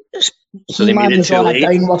 Right. He-Man was on a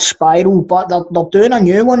downward spiral, but they're doing a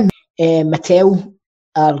new one. Mattel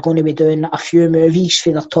are going to be doing a few movies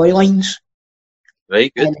for their toy lines.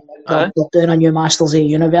 Right, good. They're doing a new Masters of the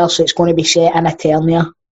Universe. It's going to be set in Eternia.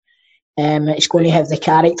 It's going to have the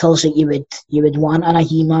characters that you would want in a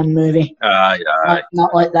He-Man movie. Aye.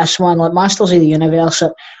 Not like this one, like Masters of the Universe.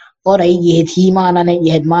 Alright, you had He-Man in it,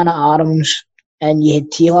 you had Man-at-Arms, and you had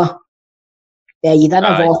Teela. You didn't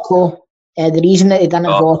have Orko. The reason that they didn't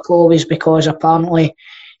have Orko was because apparently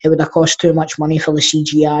it would have cost too much money for the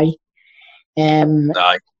CGI.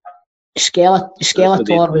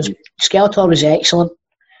 Skeletor was excellent.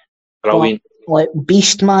 Brilliant. But, like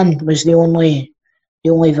Beastman was the only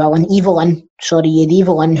villain. Evelyn, you had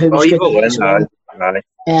Evelyn, who was good as well.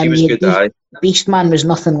 She was good. Beastman was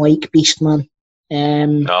nothing like Beastman.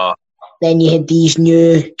 No. Then you had these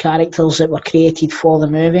new characters that were created for the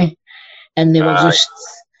movie, and they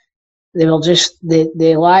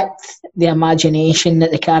lacked the imagination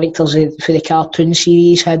that the characters for the cartoon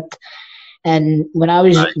series had. And when I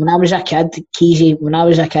was a kid, Keezy,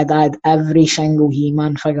 I had every single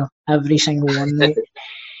He-Man figure, every single one. Right?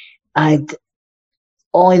 I had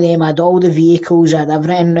all of them. I had all the vehicles. I had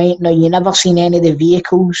everything. Right now, you never seen any of the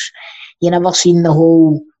vehicles. You never seen the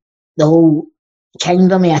whole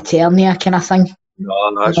Kingdom of Eternia kind of thing.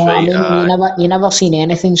 No, that's right. I mean? You never seen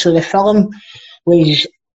anything. So the film was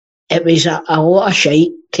a lot of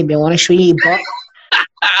shite, to be honest with you. But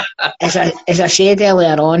as I said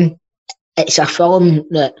earlier on, it's a film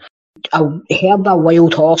that I heard the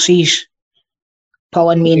wild horses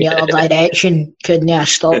pulling me in the other direction couldn't have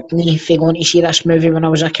stopped me from going to see this movie when I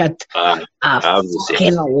was a kid. I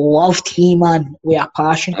fucking loved He-Man with a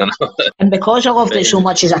passion. And because I loved it so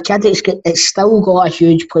much as a kid, it's still got a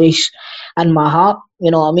huge place in my heart.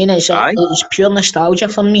 You know what I mean? It's pure nostalgia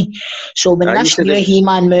for me. So when this new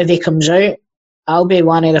He-Man movie comes out, I'll be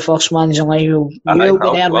one of the first ones in line. You'll be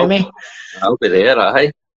there with me. I'll be there,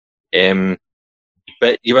 aye.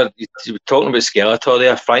 But you were talking about Skeletor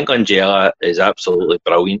there. Frank Langella is absolutely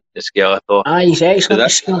brilliant, the Skeletor. He's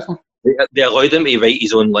excellent. They allowed him to write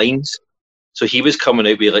his own lines. So he was coming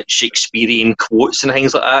out with like Shakespearean quotes and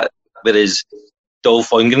things like that, whereas Dolph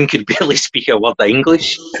Lundgren could barely speak a word of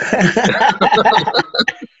English.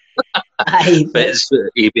 But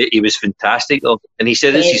he was fantastic though. And he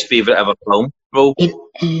said it's his favourite ever film role.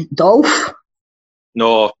 Dolph?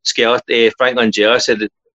 No, Skeletor. Frank Langella said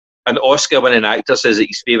that an Oscar-winning actor says that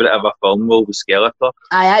his favourite ever film role was Skeletor.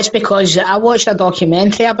 That's because I watched a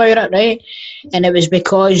documentary about it, right? And it was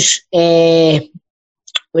because,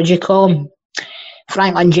 what do you call him?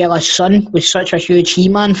 Frank Langella's son was such a huge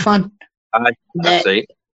He-Man fan. That's right.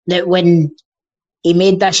 That when he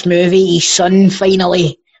made this movie, his son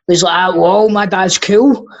finally was like, whoa, my dad's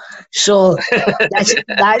cool. So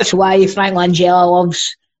that's why Frank Langella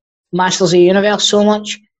loves Masters of the Universe so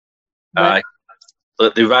much. Aye.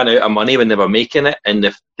 They ran out of money when they were making it, and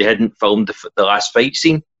they hadn't filmed the last fight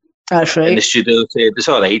scene. That's right. And the studio said, it's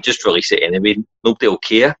all right, just release it anyway. Nobody will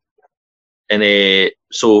care. And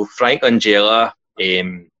so Frank Langella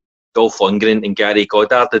Dolph Lundgren and Gary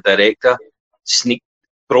Goddard, the director,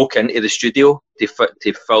 broke into the studio to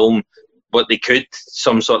film what they could,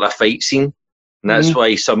 some sort of fight scene. And that's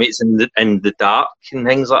why some it's in the dark and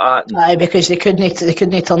things like that. Aye, because they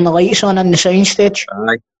couldn't turn the lights on in the soundstage.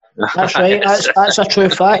 Aye. That's right. That's a true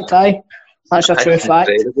fact. Aye, that's a true fact.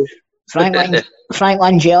 Incredible. Frank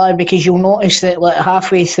Langella, because you'll notice that like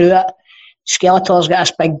halfway through it, Skeletor's got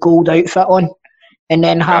this big gold outfit on, and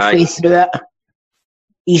then halfway through it,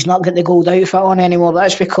 he's not got the gold outfit on anymore.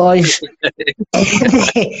 That's because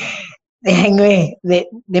they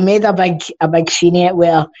made a big scene in it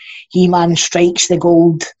where He-Man strikes the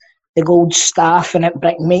gold staff and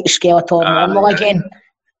it makes Skeletor normal again.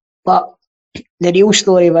 But the real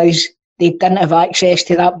story was they didn't have access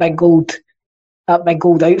to that big gold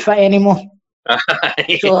outfit anymore.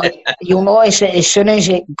 So you'll notice that as soon as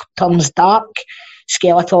it turns dark,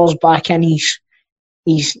 Skeletor's back in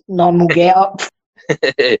his normal get-up.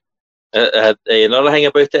 Another thing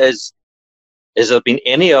about it is there been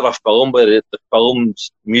any other film where the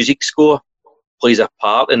film's music score plays a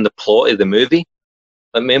part in the plot of the movie?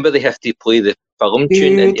 Like, remember they have to play the film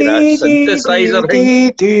tune into that synthesizer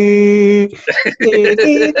thing?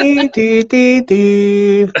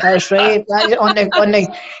 That's right. That's on the,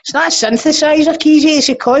 it's not a synthesizer key, it's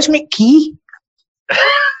a cosmic key.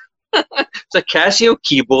 It's a Casio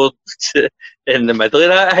keyboard in the middle of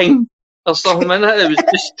that thing. Or something in it. It was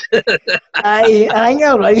just. I think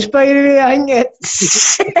you're right, by the way. I think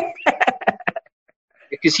it's.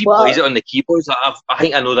 Because he plays it on the keyboards. I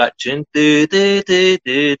think I know that tune. Do, do, do,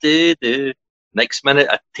 do, do, do. Next minute,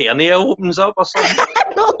 a Eternia opens up or something.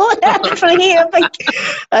 No, that's right.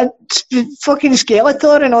 A fucking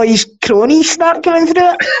Skeletor and all his cronies start coming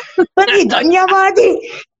through it. What have you done, you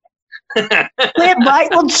maddie? Play it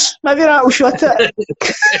backwards. Maybe that'll shut it.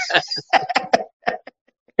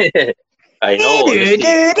 I know.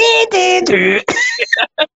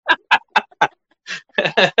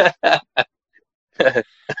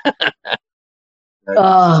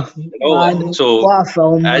 So, what a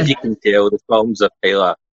film, as you can tell, the film's a pile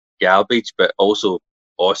of garbage, but also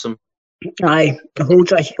awesome. Aye, it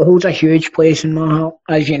holds a huge place in my heart,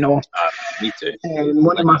 as you know. Me too.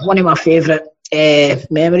 One of my favourite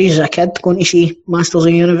memories as a kid going to see Masters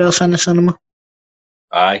of the Universe in the cinema.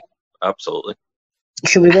 Aye, absolutely.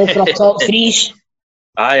 Should we go for our top threes?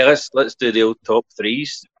 Aye, let's do the old top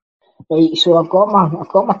threes. Right, so I've got my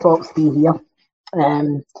top three here.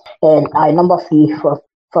 Number three for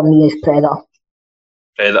me is Predator.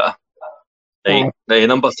 Predator. Right.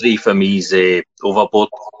 Number three for me is Overboard.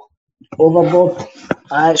 Overboard.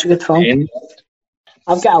 It's a good film.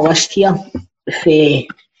 I've got a list here.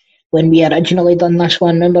 When we originally done this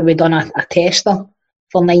one, remember we done a tester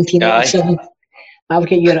for 1987. Aye. I've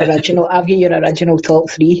got your original top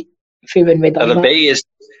three for when we done that.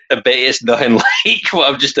 I bet it's nothing like what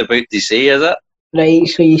I'm just about to say, is it? Right,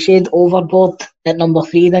 so you said Overboard at number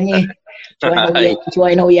three, didn't you? Do you want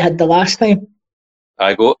to know what you had the last time?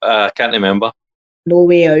 I can't remember. No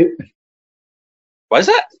Way Out. Was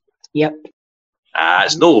it? Yep.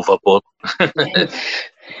 It's no Overboard.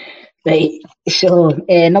 Right, so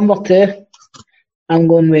number two, I'm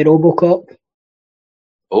going with RoboCop.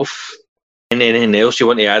 Oof. Anything else you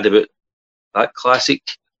want to add about that classic?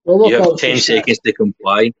 RoboCop, you have 10 seconds to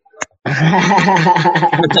comply.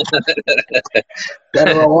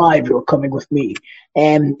 They're alive, you're coming with me.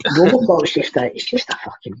 RoboCop's just a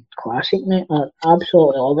fucking classic, mate. I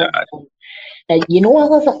absolutely love it. You know I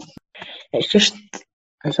love it.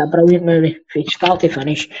 It's a brilliant movie from start to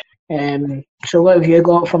finish. So what have you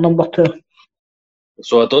got for number two?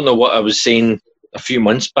 So I don't know what I was saying a few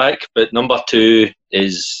months back, but number two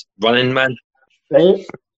is Running Man. Right.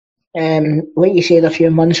 What you said a few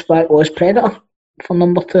months back was Predator for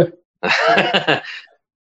number two.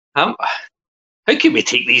 How can we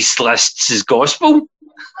take these lists as gospel?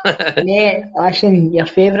 Yeah, listen, your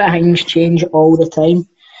favourite things change all the time.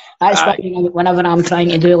 That's why whenever I'm trying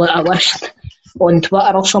to do like a list on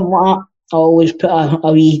Twitter or something like that, I always put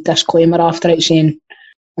a wee disclaimer after it saying,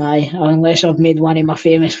 unless I've made one of my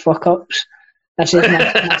famous fuck-ups, this is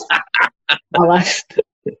my list.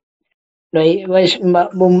 Right,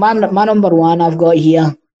 my number one I've got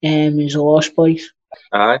here is The Lost Boys.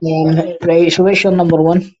 Aye. Right, so what's your number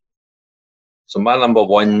one? So my number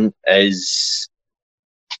one is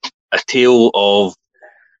a tale of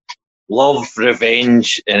love,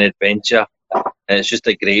 revenge and adventure. And it's just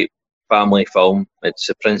a great family film. It's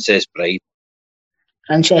The Princess Bride.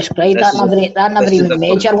 Princess Bride, that never even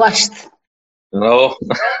made your list. No.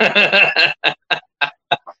 Because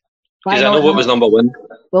I know what was number one.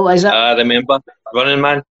 What was it? I remember. Running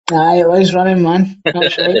Man. Aye, it was Running Man.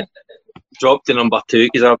 That's right. dropped to number 2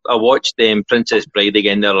 because I watched Princess Bride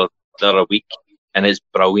again the other week, and it's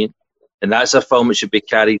brilliant. And that's a film that should be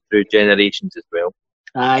carried through generations as well.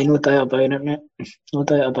 Aye, no doubt about it, mate. No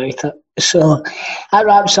doubt about it. So that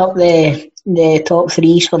wraps up the top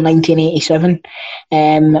threes for 1987.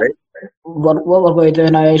 Right. What we're going to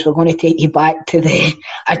do now is we're going to take you back to the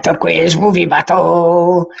Actor Quiz movie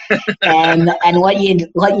battle, and let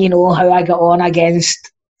you know how I got on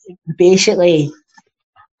against basically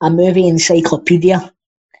a movie encyclopedia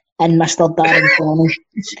and Mr. Darren Connell.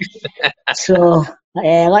 So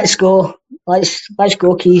let's go,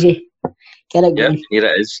 Keezy. Get it going. Here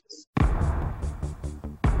it is.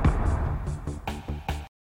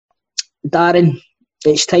 Darren,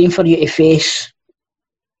 it's time for you to face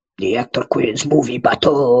the Actor Quiz movie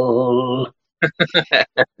battle.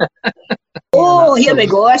 Oh, here we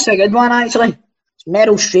go. That's a good one, actually. It's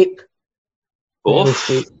Meryl Streep. Both.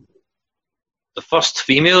 The first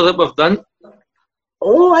female that we've done.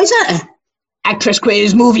 Oh, is it? Actress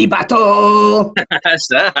Quiz movie battle. That's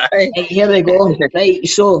that. Right, here we go. Right,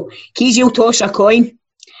 so Keezy will toss a coin,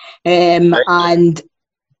 and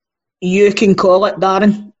you can call it,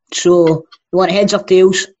 Darren. So you want heads or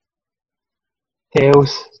tails?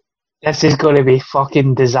 Tails. This is going to be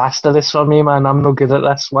fucking disastrous for me, man. I'm no good at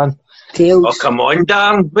this one. Tails. Oh, come on,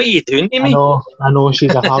 Darren. What are you doing to me? I know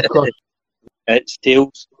she's a hardcore. It's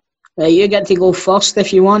tails. Right, you get to go first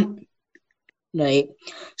if you want. Right.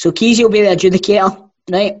 So Keezy will be the adjudicator,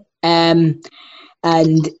 right? And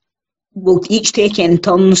we'll each take it in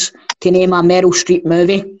turns to name a Meryl Streep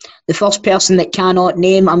movie. The first person that cannot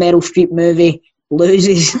name a Meryl Streep movie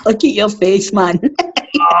loses. Look at your face, man.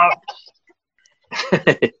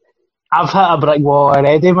 I've hit a brick wall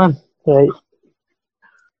already, man. Right.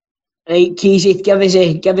 Right, Keezy, give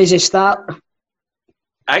us a start.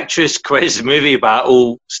 Actress Quiz movie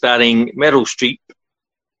battle starring Meryl Streep.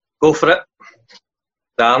 Go for it.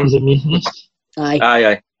 Darren. Is it me?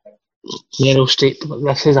 Aye. Meryl Streep,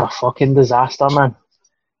 this is a fucking disaster, man.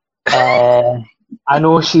 I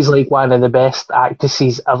know she's like one of the best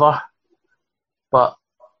actresses ever, but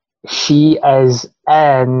she is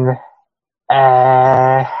in.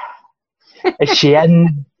 Is she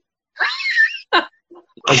in?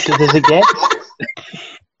 As good as it gets?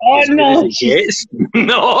 Oh no! Yes.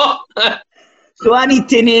 No. So I need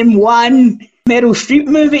to name one Meryl Streep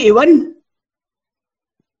movie to win.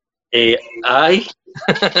 Aye.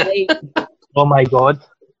 Right. Oh my god.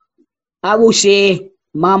 I will say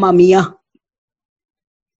Mamma Mia.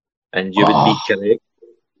 And you would be correct.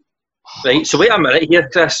 Right, so wait a minute here,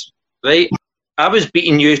 Chris. Right, I was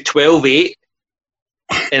beating you 12-8.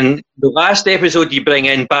 In the last episode, you bring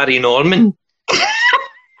in Barry Norman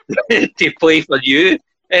to play for you.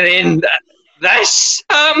 And then this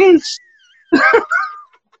happens.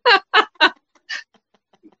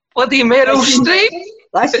 Bloody Meryl Streep.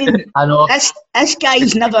 Listen, I know. this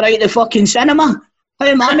guy's never out the fucking cinema. How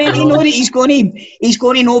am I meant to know that he's going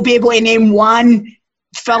to not be able to name one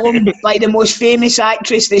film by the most famous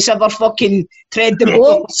actress that's ever fucking tread the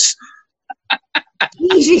boards?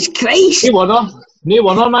 Jesus Christ! No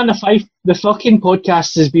wonder, man. The fucking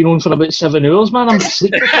podcast has been on for about 7 hours, man. I'm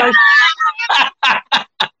sleep deprived.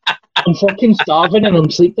 I'm fucking starving and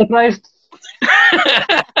I'm sleep deprived.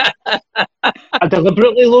 I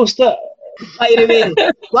deliberately lost it. By the way,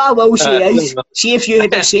 what I will say is, see if you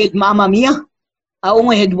had said Mamma Mia, I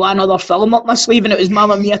only had one other film up my sleeve and it was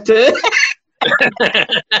Mamma Mia 2.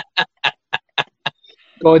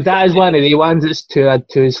 God, that is one of the ones that's 2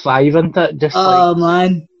 is 5, isn't it? Just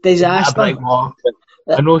man, disaster. I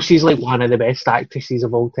know she's like one of the best actresses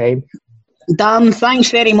of all time. Dan, thanks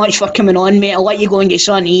very much for coming on, mate. I'll let you go and get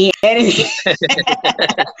something to eat. Anyway.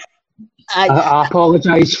 I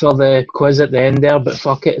apologise for the quiz at the end there, but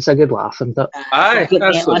fuck it, it's a good laugh, isn't it? Aye,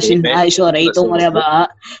 listen, it's alright, don't worry about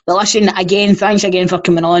that. But listen, again, thanks again for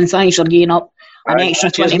coming on. Thanks for getting up an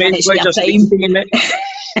extra 20 minutes of your time.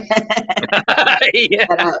 Yeah.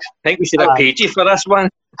 I think we should have paid you for this one.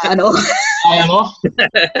 I know. I know.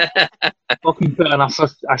 Fucking put in a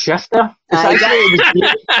shift there.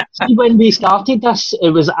 See, when we started this,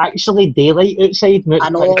 it was actually daylight outside.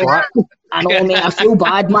 I know, mate. I feel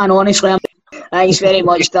bad, man, honestly. Thanks very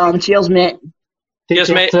much, Dan. Cheers, mate. Cheers,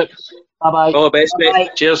 mate. Bye-bye. All the best, Bye-bye.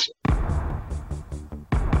 mate. Cheers.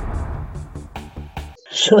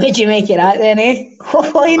 So what did you make it at then, eh?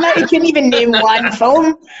 Oh, you couldn't even name one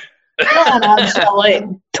film. What an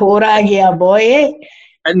absolute Torag here, boy, eh?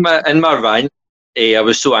 In my rant, I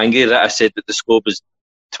was so angry that I said that the score was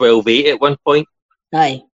 12-8 at one point.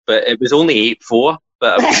 Aye. But it was only 8-4.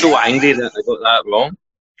 But I was so angry that I got that wrong.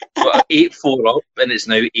 So 8-4 up, and it's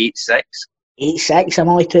now 8-6. 8-6. I'm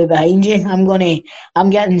only 2 behind you. I'm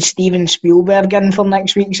getting Steven Spielberg in for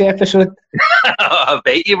next week's episode. I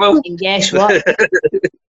bet you will. And guess what?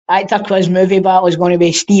 Actor quiz movie battle is going to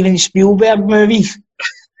be Steven Spielberg movies.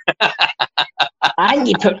 I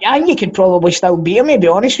think you could probably still beat him, to be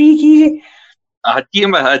honest with you, Keezy. I'd give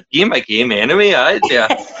him a game anyway. It'd be a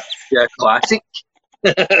classic.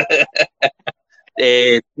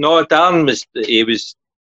 No, Darren was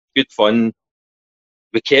good fun.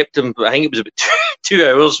 We kept him. I think it was about 2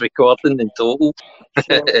 hours recording in total.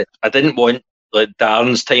 Sure. I didn't want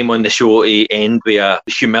Darren's time on the show to end with a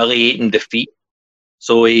humiliating defeat,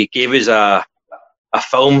 so he gave us a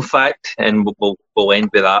film fact, and we'll end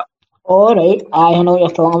with that. All right, I know what you're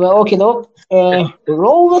talking about. Okay, though.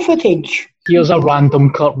 Roll the footage. Here's a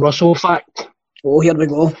random Kurt Russell fact. Oh, here we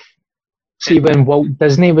go. See, when Walt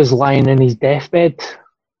Disney was lying in his deathbed,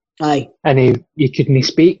 Aye. and he couldn't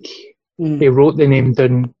speak, he wrote the name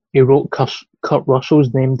down. He wrote Kurt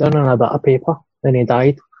Russell's name down on a bit of paper, and he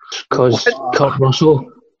died because Kurt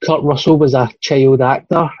Russell was a child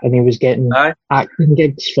actor, and he was getting acting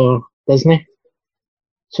gigs for Disney.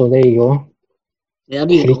 So there you go. There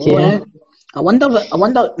you go. Eh? I wonder.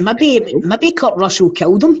 Maybe Kurt Russell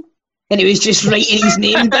killed him, and he was just writing his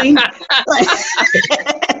name down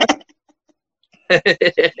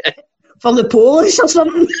for the police or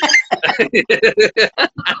something.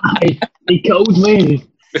 He killed me.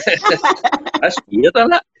 That's weird,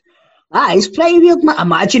 isn't it? It's pretty weird.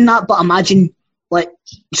 Imagine that, but imagine like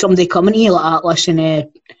somebody coming to you like that.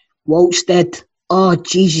 Listen, Walt's dead. Oh,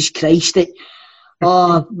 Jesus Christ!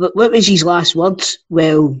 What was his last words?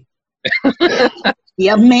 Well,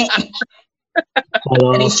 yeah, mate.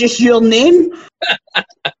 And it's just your name.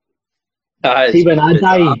 See, when I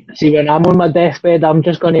die, when I'm on my deathbed, I'm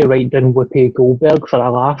just going to write down Whoopi Goldberg for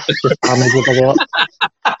a laugh. Just damage everybody up.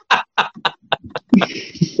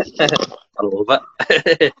 I love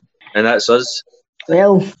it. And that's us.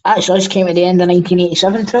 Well, that's us. Came to the end of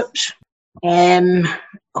 1987 trips.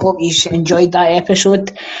 Hope you enjoyed that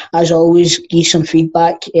episode. As always, give some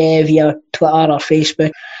feedback via Twitter or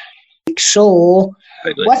Facebook. So,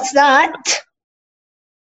 what's that?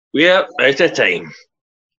 We're out of time.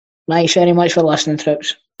 Thanks very much for listening,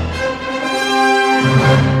 Trips.